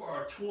 and you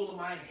are a tool in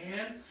my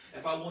hand.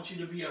 If I want you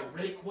to be a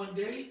rake one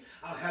day,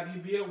 I'll have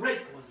you be a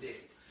rake one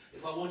day.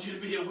 If I want you to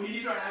be a weed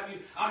eater,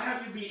 I'll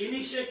have you be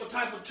any shape or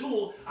type of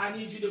tool I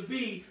need you to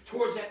be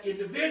towards that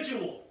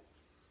individual.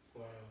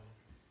 Wow.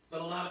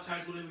 But a lot of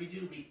times, what do?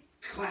 We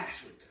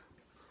clash with them.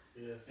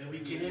 Yes, and we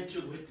get into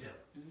it with them.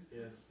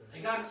 Yes, sir.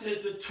 And God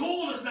says the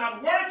tool is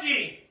not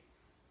working.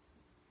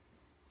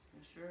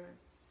 That's right.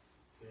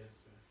 Yes,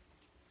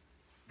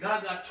 sir.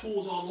 God got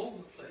tools all over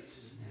the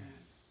place. Yes.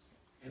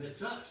 And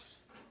it's us.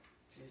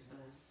 Jesus.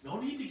 No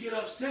need to get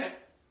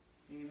upset.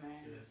 Amen.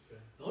 Yes, sir.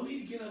 No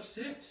need to get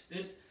upset.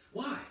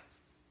 Why?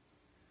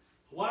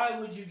 Why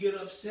would you get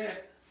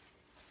upset?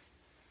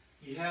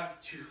 You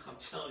have to, I'm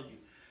telling you,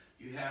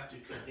 you have to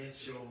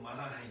condense your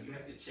mind. You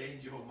have to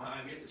change your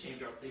mind. We have to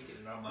change our thinking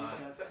in our mind.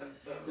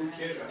 Who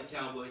cares if the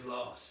Cowboys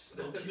lost?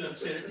 Don't get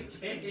upset at the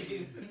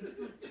game.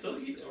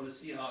 Don't get on the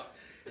Seahawks.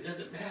 It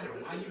doesn't matter.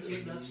 Why are you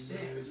getting upset?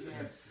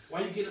 Yes.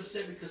 Why are you getting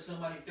upset because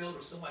somebody failed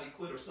or somebody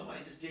quit or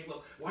somebody just gave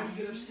up? Why do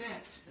you get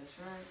upset? That's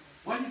right.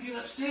 Why do you get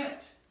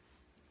upset?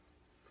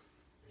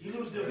 You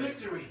lose the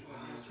victory.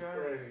 That's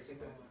right.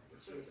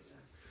 Jesus.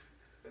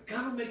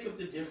 God will make up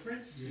the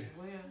difference. Yes.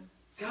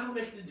 God will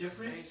make the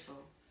difference.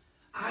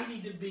 We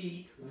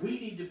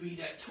need to be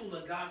that tool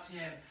in God's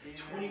hand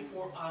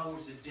 24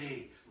 hours a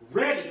day,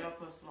 ready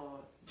Help us,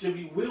 Lord. to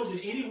be wielded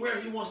anywhere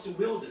He wants to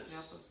wield us.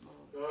 Help us,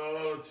 Lord.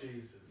 Oh,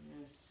 Jesus.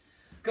 Yes.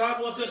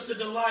 God wants us to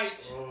delight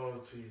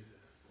Jesus.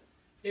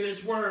 in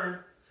His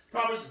word.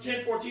 Proverbs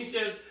 10:14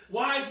 says,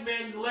 wise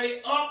men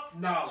lay up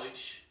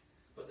knowledge,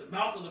 but the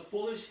mouth of the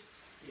foolish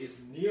is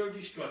near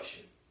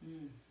destruction.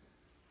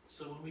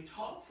 So when we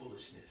talk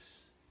foolishness,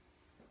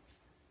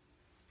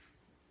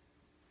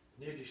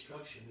 near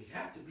destruction, we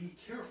have to be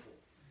careful.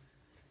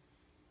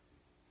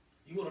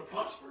 You want to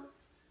prosper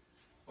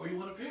or you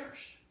want to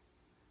perish?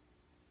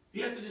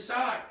 You have to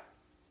decide.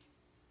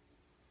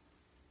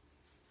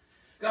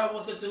 God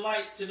wants us to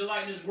delight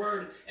in His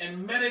word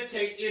and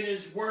meditate in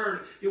His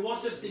word. He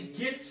wants us to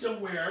get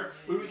somewhere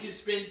where we can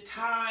spend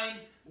time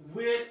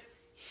with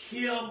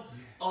Him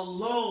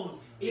alone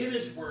in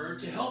His word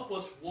to help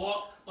us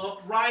walk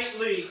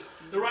uprightly.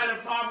 The writer of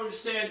Proverbs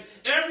said,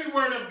 every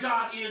word of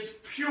God is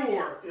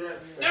pure. Yes.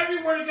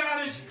 Every word of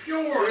God is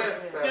pure.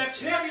 Yes. That's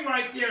heavy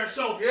right there.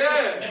 So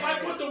if I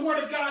put the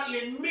word of God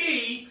in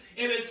me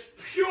and it's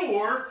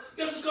pure,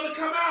 guess what's going to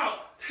come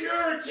out?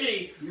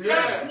 Purity. Yes.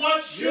 That's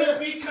what should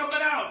be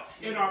coming out.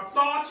 In our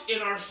thoughts,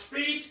 in our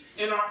speech,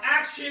 in our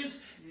actions,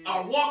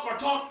 our walk, our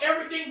talk,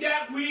 everything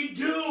that we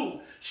do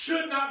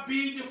should not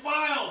be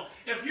defiled.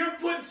 If you're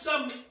putting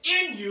something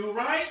in you,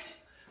 right?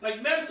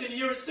 Like medicine,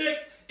 you're sick,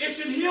 it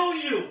should heal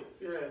you.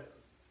 Yes.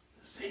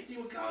 Same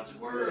thing with God's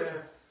word.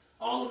 Yes.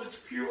 All of it's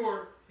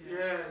pure.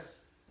 Yes.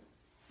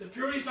 The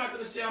purity is not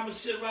going to say, I'm going to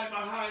sit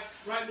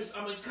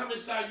I'm going to come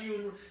inside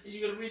you, and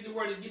you're going to read the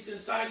word, it gets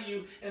inside of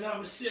you, and I'm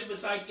going to sit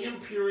beside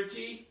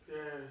impurity. Yes.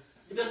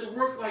 It doesn't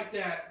work like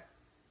that.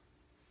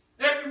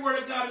 Every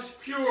word of God is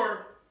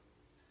pure.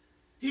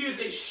 He is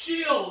a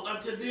shield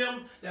unto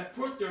them that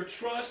put their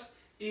trust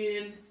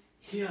in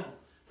Him.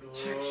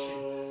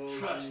 Protection,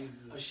 trust, Jesus.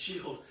 a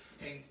shield.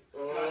 And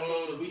God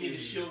knows we need a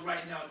shield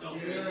right now,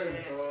 don't we?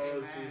 Yes.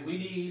 We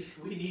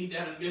need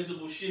that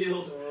invisible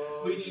shield.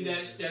 We need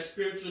that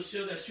spiritual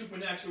shield, that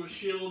supernatural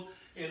shield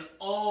in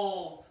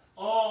all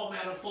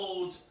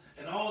manifolds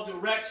and all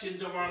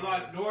directions of our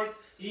life, north,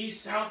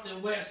 east, south,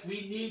 and west.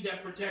 We need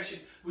that protection.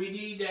 We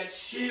need that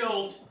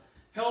shield.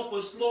 Help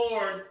us,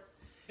 Lord.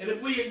 And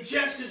if we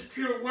ingest His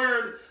pure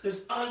word,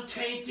 His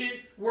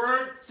untainted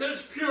word,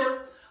 says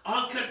pure,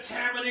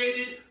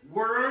 uncontaminated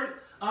word,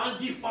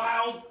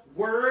 undefiled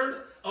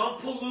word,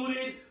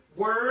 unpolluted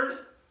word,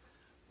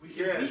 we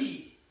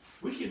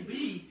can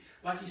be,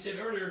 like He said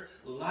earlier,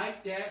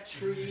 like that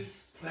tree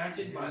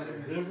planted by the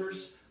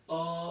rivers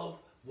of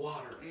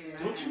water.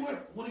 Amen. Don't you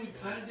want to be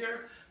planted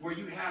there where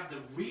you have the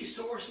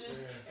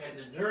resources and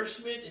the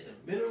nourishment and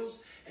the minerals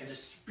and the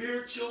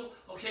spiritual,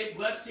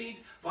 blessings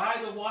by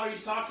the water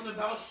he's talking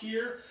about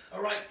here,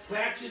 all right,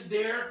 planted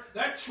there.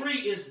 That tree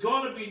is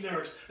going to be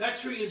nourished. That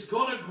tree is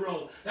going to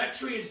grow. That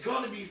tree is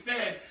going to be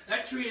fed.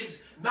 That tree is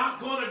not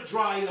going to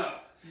dry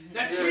up.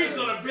 That tree is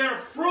going to bear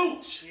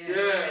fruit.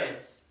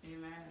 Yes.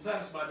 Amen.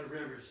 Planted by the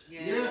rivers.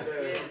 Yes.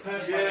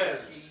 Planted by Yes.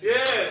 the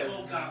Yes.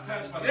 Oh God,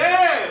 planted by the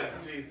Yes.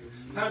 Jesus.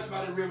 Planted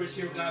by the rivers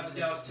here, God, in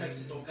Dallas,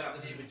 Texas. Oh God,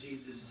 in the name of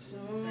Jesus.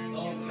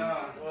 Oh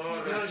God.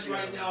 Plant us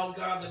right now, oh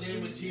God, in the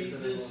name of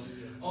Jesus.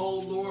 Oh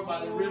Lord,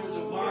 by the rivers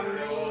of water,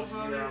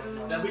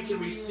 that we can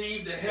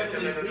receive the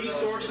heavenly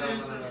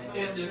resources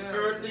in this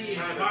earthly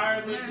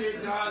environment, dear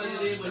God, in the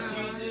name of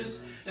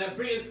Jesus, that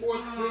bringeth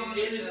forth fruit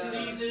in its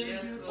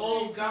season.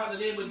 Oh God, in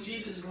the name of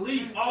Jesus,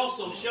 leaf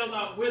also shall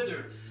not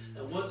wither,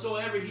 and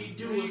whatsoever he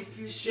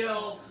doeth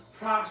shall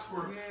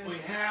prosper. We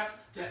have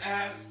to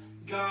ask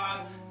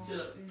God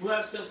to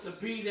bless us to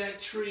be that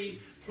tree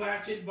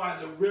planted by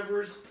the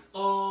rivers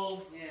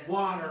of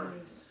water.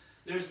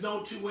 There's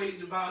no two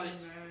ways about it.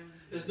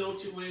 There's no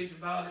two ways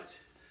about it.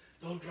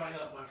 Don't dry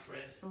up, my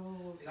friend.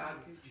 God,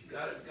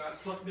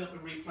 pluck me up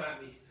and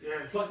replant me.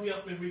 Yes. Pluck me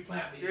up and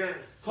replant me. Yes.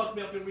 Pluck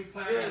me up and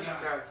replant Yes, me,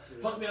 God. God.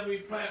 Pluck me up and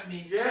replant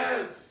me.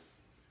 Yes.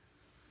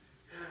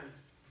 Yes.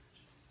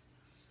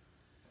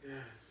 Yes.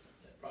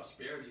 That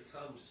prosperity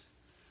comes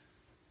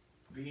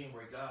being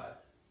where God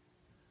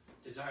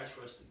desires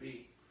for us to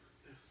be.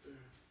 Yes, sir.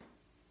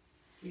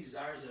 He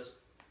desires us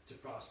to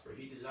prosper.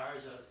 He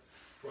desires us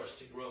for us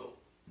to grow.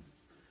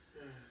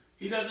 Yes.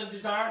 He doesn't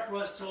desire for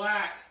us to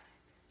lack.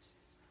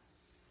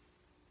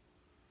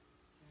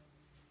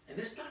 And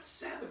let's not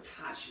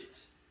sabotage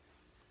it.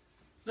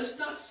 Let's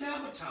not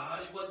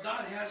sabotage what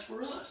God has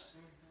for us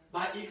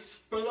by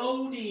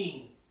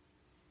exploding.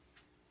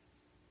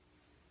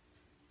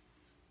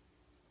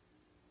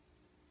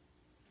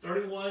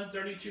 $31,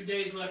 32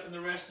 days left in the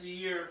rest of the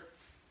year.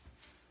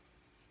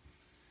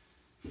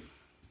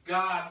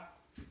 God,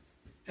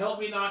 help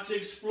me not to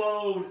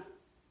explode.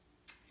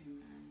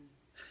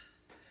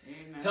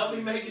 Amen. Help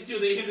me make it to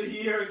the end of the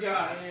year,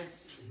 God.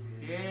 Yes.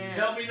 Yes.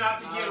 Help me not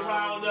to get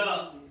wound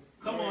up.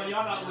 Come on,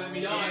 y'all not with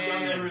me. Y'all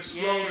never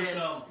explode or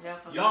something.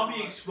 Y'all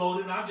be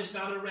exploding. I'm just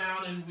not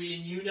around, and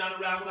you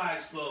not around when I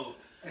explode.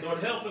 Lord,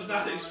 help us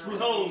not to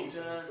explode.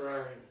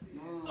 Right.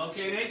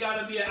 Okay, it ain't got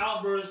to be an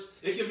outburst.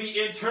 It can be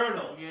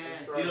internal.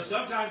 Yes. You know,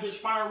 sometimes there's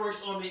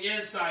fireworks on the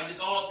inside. There's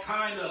all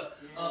kind of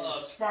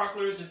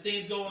sparklers and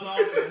things going on,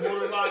 and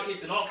mortar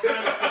rockets and all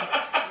kind of stuff.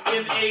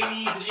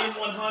 M80s and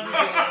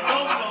M100s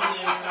exploding on the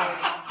inside.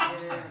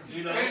 Yes.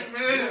 You know,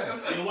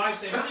 Amen. your wife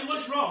say, "Honey,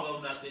 what's wrong?" Oh,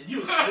 nothing.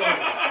 You exploded.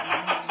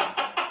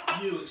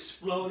 You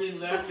exploded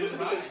left and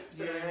right.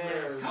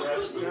 Yes. Help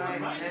us, Lord,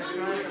 right? That's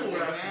Help us,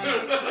 Lord.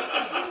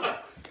 right.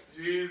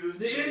 Jesus.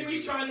 The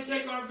enemy's trying to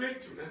take our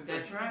victory.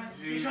 That's right.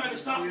 He's trying to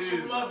stop us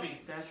from loving.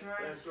 That's right.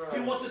 That's right. He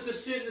wants us to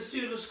sit in the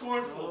seat of the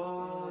scornful.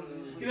 Oh,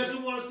 He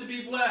doesn't want us to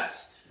be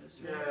blessed.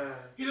 That's right. Yeah.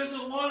 He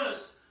doesn't want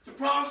us to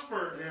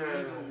prosper.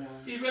 Yeah.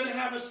 He'd rather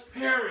have us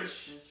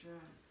perish. That's right.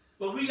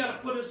 But we got to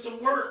put in some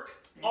work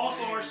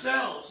also Amen.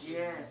 ourselves.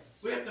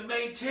 Yes. We have to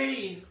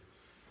maintain.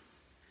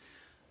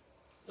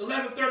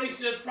 11:30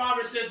 says,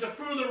 Proverbs says, the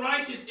fruit of the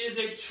righteous is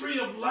a tree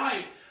of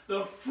life.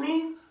 The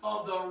fruit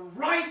of the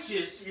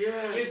righteous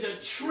is a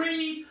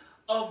tree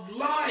of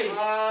life.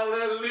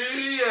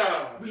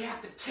 Hallelujah. We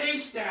have to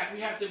taste that.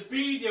 We have to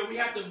be there. We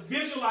have to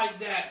visualize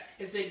that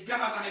and say,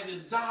 God, I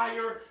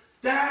desire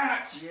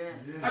that.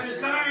 Yes. I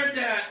desire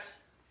that.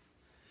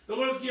 The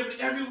Lord's given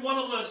every one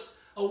of us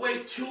a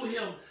way to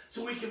Him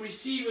so we can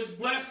receive His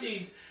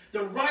blessings.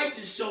 The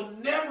righteous shall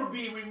never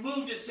be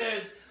removed, it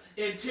says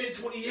in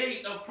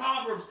 10:28 of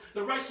Proverbs.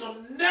 The righteous shall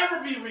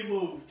never be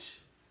removed.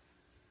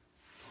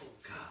 Oh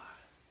God.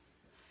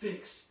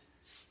 Fixed,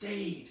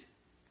 stayed,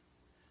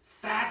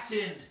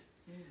 fastened,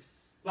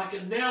 Yes. like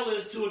a nail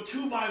is to a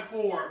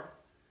 2x4.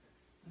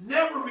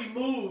 Never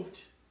removed.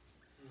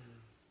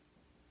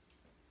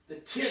 The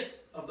tent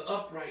of the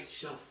upright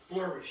shall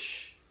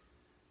flourish.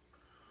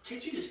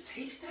 Can't you just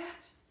taste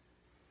that?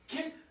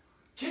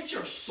 Can't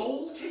your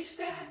soul taste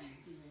that?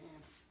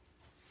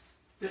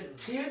 The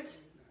tent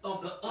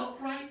of the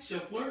upright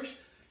shall flourish.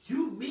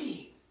 You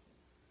mean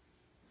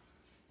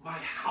my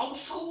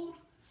household,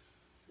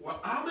 where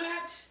I'm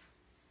at?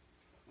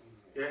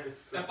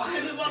 Yes. If I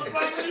live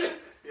uprightly,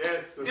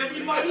 Yes.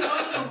 everybody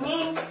under the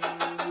roof,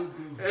 everybody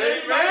in the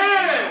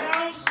Amen.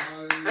 house,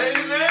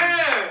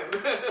 Amen.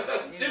 if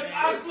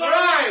I That's flourish,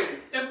 right.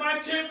 if my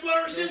tent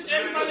flourishes,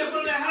 everybody up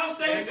in the house,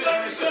 they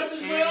flourish just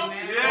as well.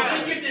 Amen.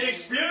 Yeah. They get to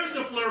experience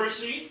the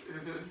flourishing.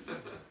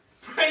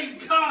 Praise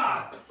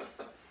God.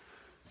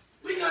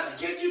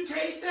 Can't you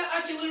taste that?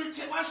 I can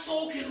literally, my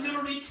soul can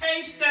literally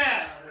taste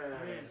that.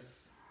 Yes.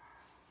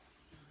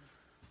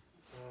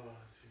 Oh,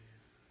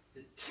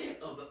 The tent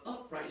of the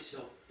upright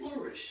shall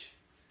flourish.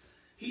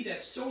 He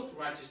that soweth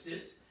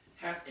righteousness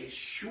hath a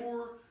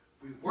sure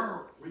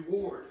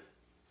reward.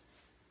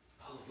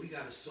 Oh, we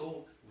got to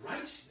sow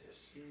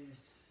righteousness.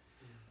 Yes.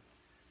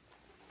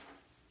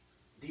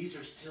 These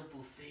are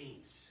simple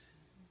things.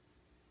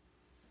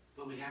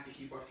 But we have to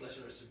keep our flesh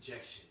under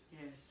subjection.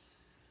 Yes.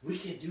 We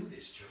can do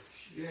this, church.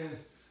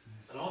 Yes.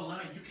 And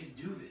online, you can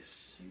do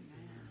this.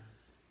 Amen.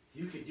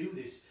 You can do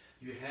this.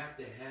 You have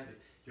to have it.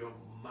 Your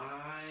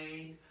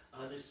mind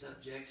under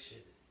subjection.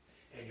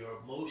 And your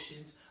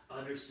emotions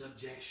under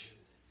subjection.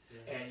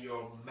 And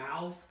your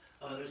mouth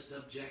under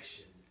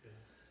subjection.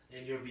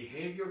 And your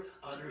behavior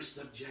under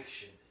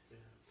subjection.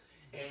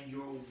 And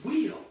your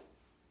will,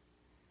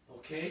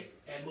 okay,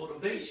 and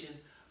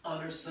motivations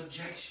under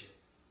subjection.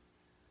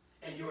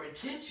 And your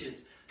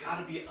intentions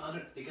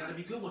they gotta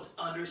be good ones,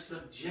 under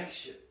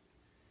subjection.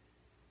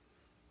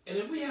 And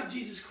if we have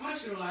Jesus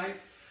Christ in our life,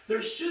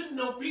 there should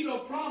be no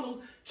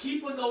problem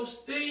keeping those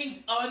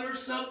things under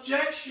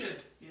subjection,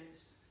 Yes.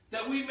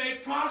 that we may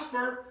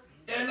prosper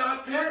and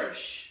not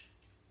perish.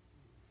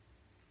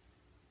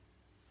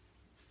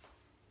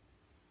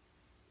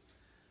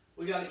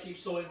 We got to keep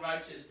sowing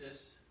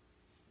righteousness.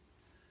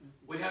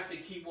 We have to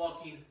keep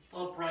walking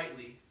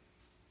uprightly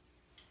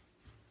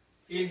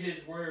in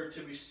His Word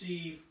to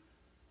receive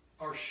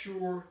our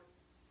sure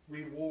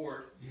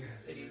reward.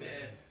 Yes.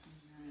 Amen.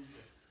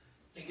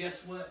 And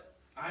guess what?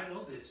 I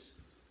know this.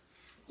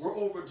 We're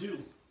overdue.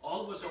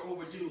 All of us are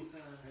overdue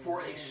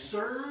for a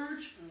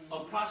surge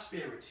of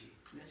prosperity.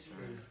 That's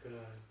right.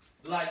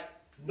 Like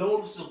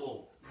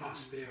noticeable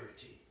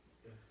prosperity.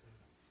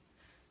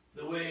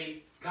 The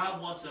way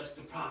God wants us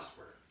to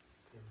prosper.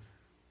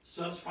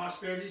 Some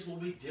prosperities will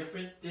be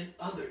different than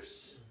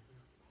others.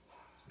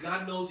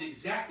 God knows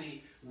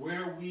exactly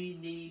where we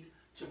need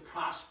to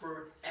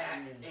prosper at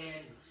and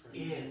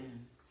in.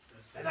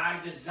 And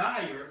I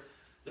desire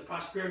the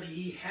prosperity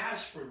He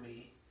has for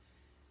me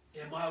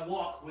in my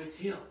walk with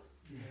Him.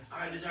 Yes.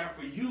 I desire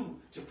for you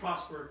to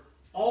prosper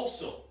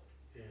also.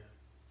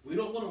 We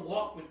don't want to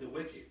walk with the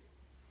wicked.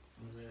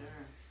 Sure.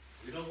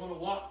 We don't want to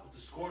walk with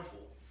the scornful.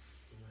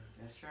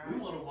 That's We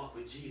right. want to walk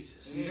with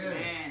Jesus.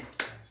 Amen.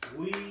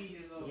 We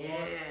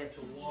Yes.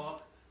 want to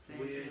walk Thank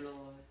with you,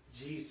 Lord.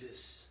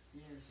 Jesus.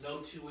 Yes. No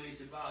two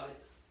ways about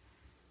it.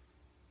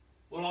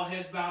 With all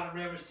heads bowed in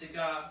reverence to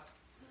God.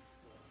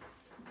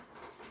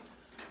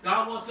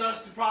 God wants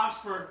us to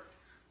prosper.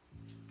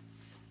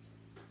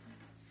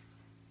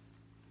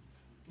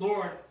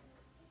 Lord,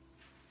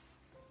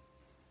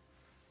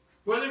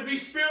 whether it be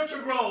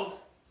spiritual growth,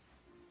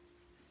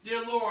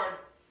 dear Lord,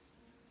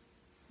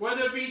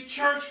 whether it be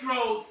church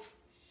growth,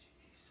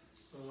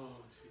 Thank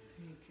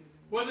you,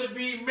 whether it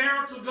be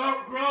marital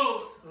growth,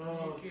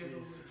 Lord. Thank you,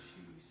 Lord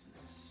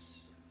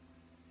Jesus.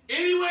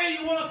 any way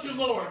you want to,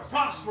 Lord,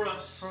 prosper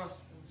us. Prosper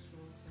us,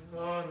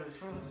 Lord God.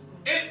 Prosper.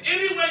 In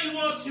any way you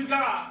want to,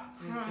 God.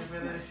 Prosper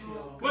us,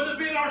 Lord. Whether it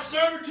be in our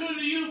servitude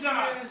to you,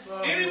 God. Yes.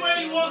 Any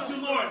way you want to,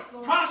 Lord,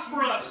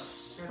 prosper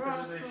us.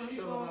 Prosper us,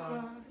 Lord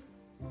God.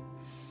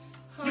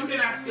 You can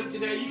ask Him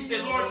today. You can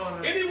say,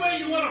 Lord, any way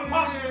you want to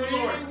prosper me,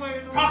 Lord,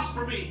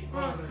 prosper me.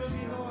 Prosper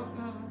me, Lord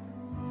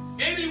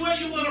God. Any way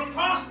you want to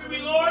prosper me,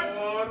 Lord,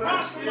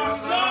 prosper my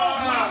soul,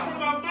 prosper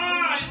my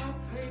mind,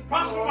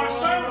 prosper my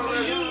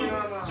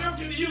servitude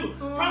to you,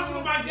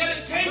 prosper my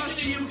dedication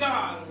to you,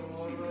 God,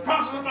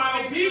 prosper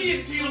my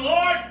obedience to you,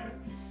 Lord.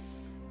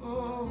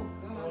 Oh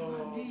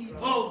God, I need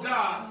Oh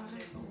God,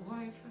 as a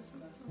wife, as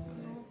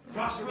a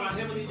prosper my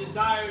heavenly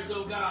desires,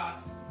 oh God,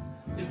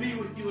 to be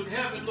with you in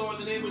heaven, Lord,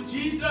 in the name of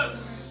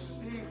Jesus.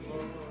 Thank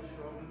you.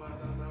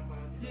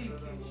 Thank you,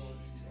 Jesus.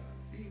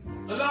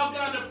 Allow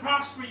God to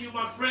prosper you,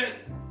 my friend.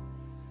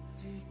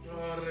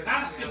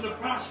 Ask Him to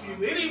prosper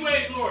you. Any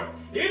way, Lord,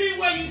 any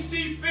way you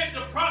see fit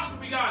to prosper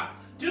me, God,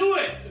 do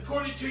it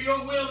according to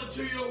your will and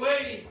to your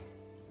way.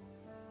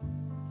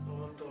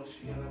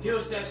 Give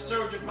us that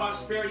surge of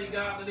prosperity,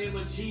 God, in the name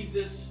of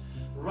Jesus.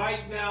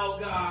 Right now,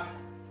 God.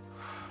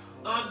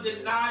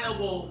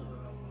 Undeniable,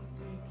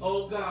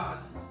 oh God.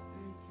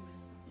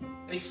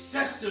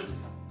 Excessive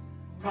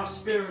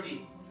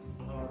prosperity.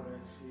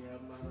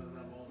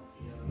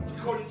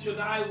 According to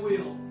thy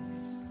will.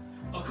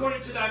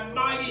 According to thy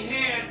mighty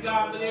hand,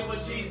 God, in the name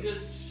of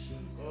Jesus.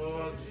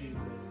 Oh, Jesus.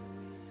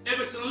 If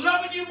it's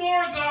loving you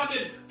more, God,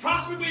 then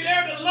prosper me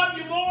there to love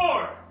you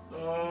more.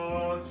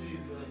 Oh,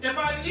 Jesus. If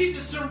I need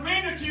to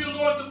surrender to you,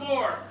 Lord, the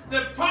more,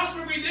 then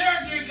prosper me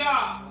there, dear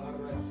God.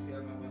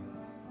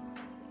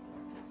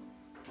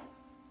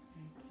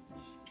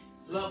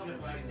 Love Him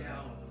right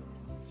now.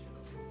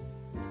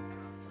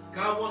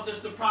 God wants us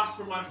to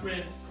prosper, my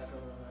friend.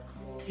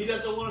 He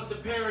doesn't want us to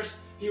perish.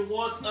 He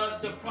wants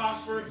us to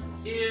prosper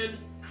in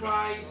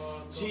Christ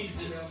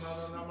Jesus.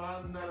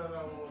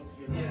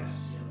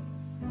 Yes.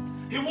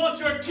 He wants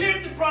your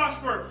tent to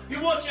prosper. He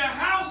wants your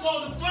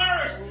household to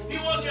flourish. He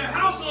wants your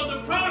household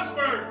to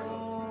prosper.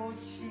 Oh,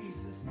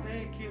 Jesus.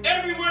 Thank you.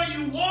 Everywhere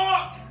you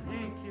walk,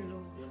 Thank you,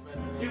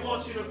 Lord. He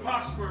wants you to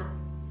prosper.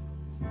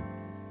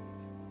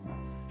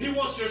 He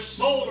wants your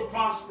soul to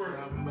prosper.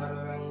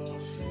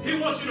 He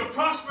wants you to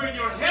prosper in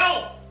your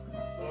health.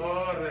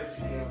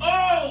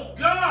 Oh,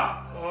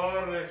 God.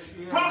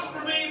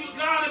 Prosper me,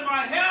 God, in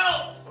my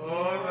health.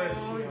 Oh,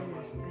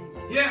 yes. Thank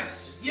you.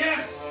 Yes,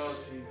 yes.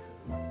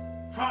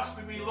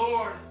 Prosper me,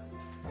 Lord.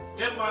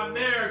 in my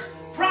marriage.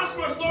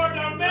 Prosper us, Lord, in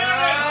our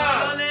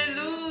marriage.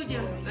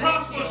 Hallelujah.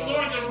 Prosper us,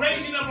 Lord, in the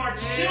raising of our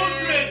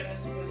children.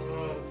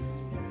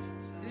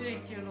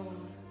 Thank you, Lord.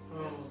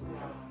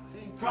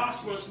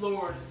 Prosper us,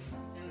 Lord,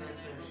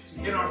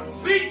 in our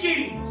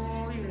thinking.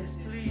 Oh, yes,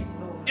 please,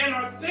 Lord. In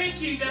our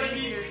thinking, that it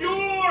be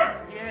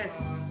pure.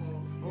 Yes.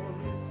 Oh,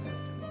 yes.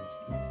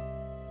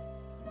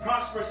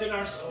 Prosper us in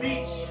our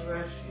speech,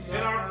 in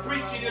our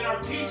preaching, in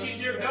our teaching,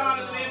 dear God,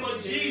 in the name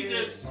of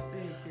Jesus.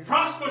 Thank you.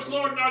 Prosper us,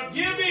 Lord, in our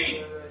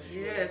giving. Yes,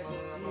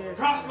 yes.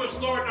 Prosper us,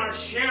 Lord, in our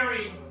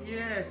sharing.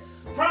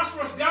 Yes.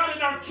 Prosper us, God,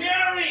 in our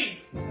caring.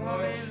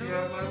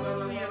 Hallelujah.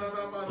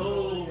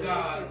 Oh,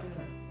 God.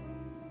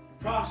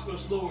 Prosper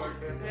us, Lord,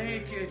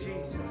 Thank you,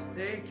 Jesus.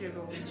 Thank you,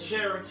 Lord. in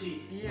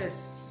charity.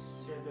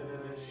 Yes.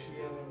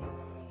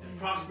 And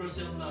prosper us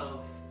in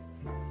love.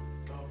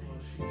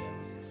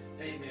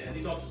 Amen.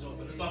 These altars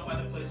open. Let's all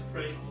find a place to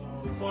pray.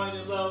 Falling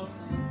in love.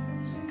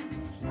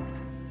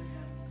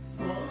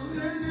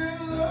 Falling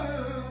in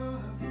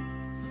love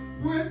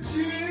with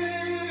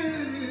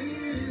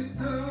Jesus.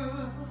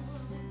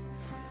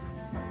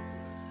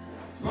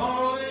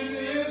 Falling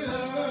in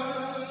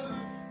love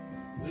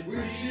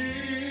with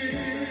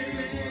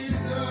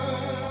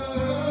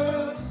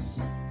Jesus.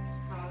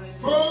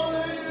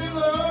 Falling in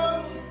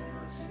love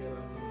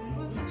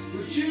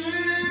with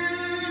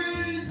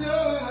Jesus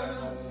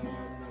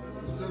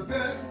was the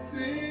best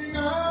thing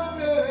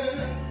I've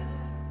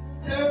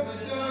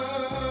ever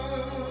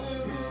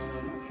done.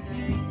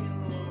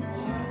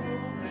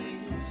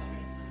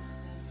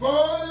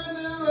 Falling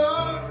in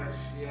love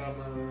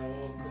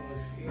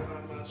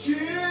with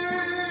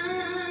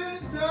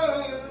Jesus.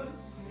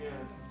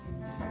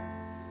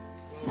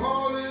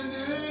 Falling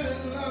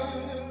in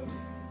love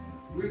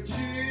with Jesus.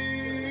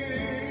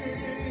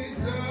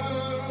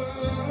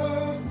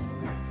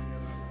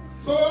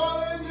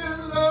 Falling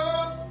in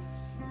love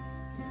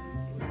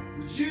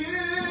with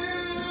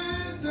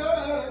Jesus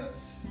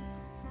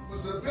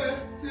was the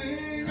best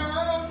thing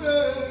I've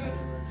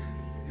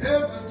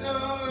ever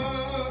done.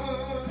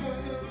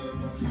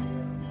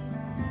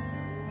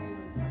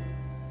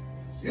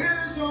 In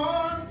his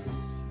arms,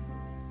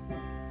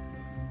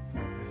 I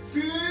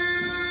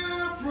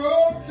feel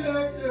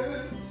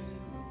protected.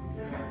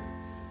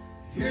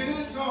 In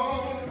his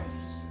arms,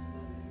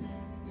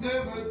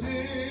 never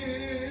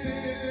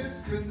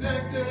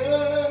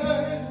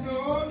disconnected.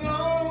 No,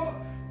 no.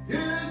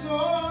 In his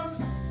arms,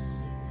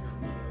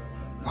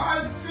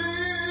 I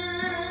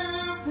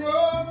feel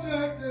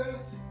protected.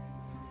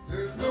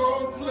 There's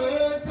no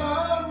place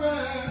I'd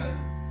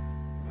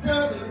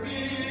rather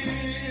be.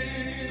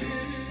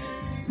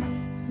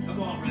 Come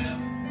on, Ram.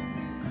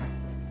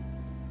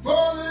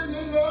 Falling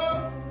in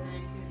love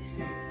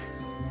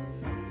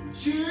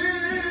with Jesus.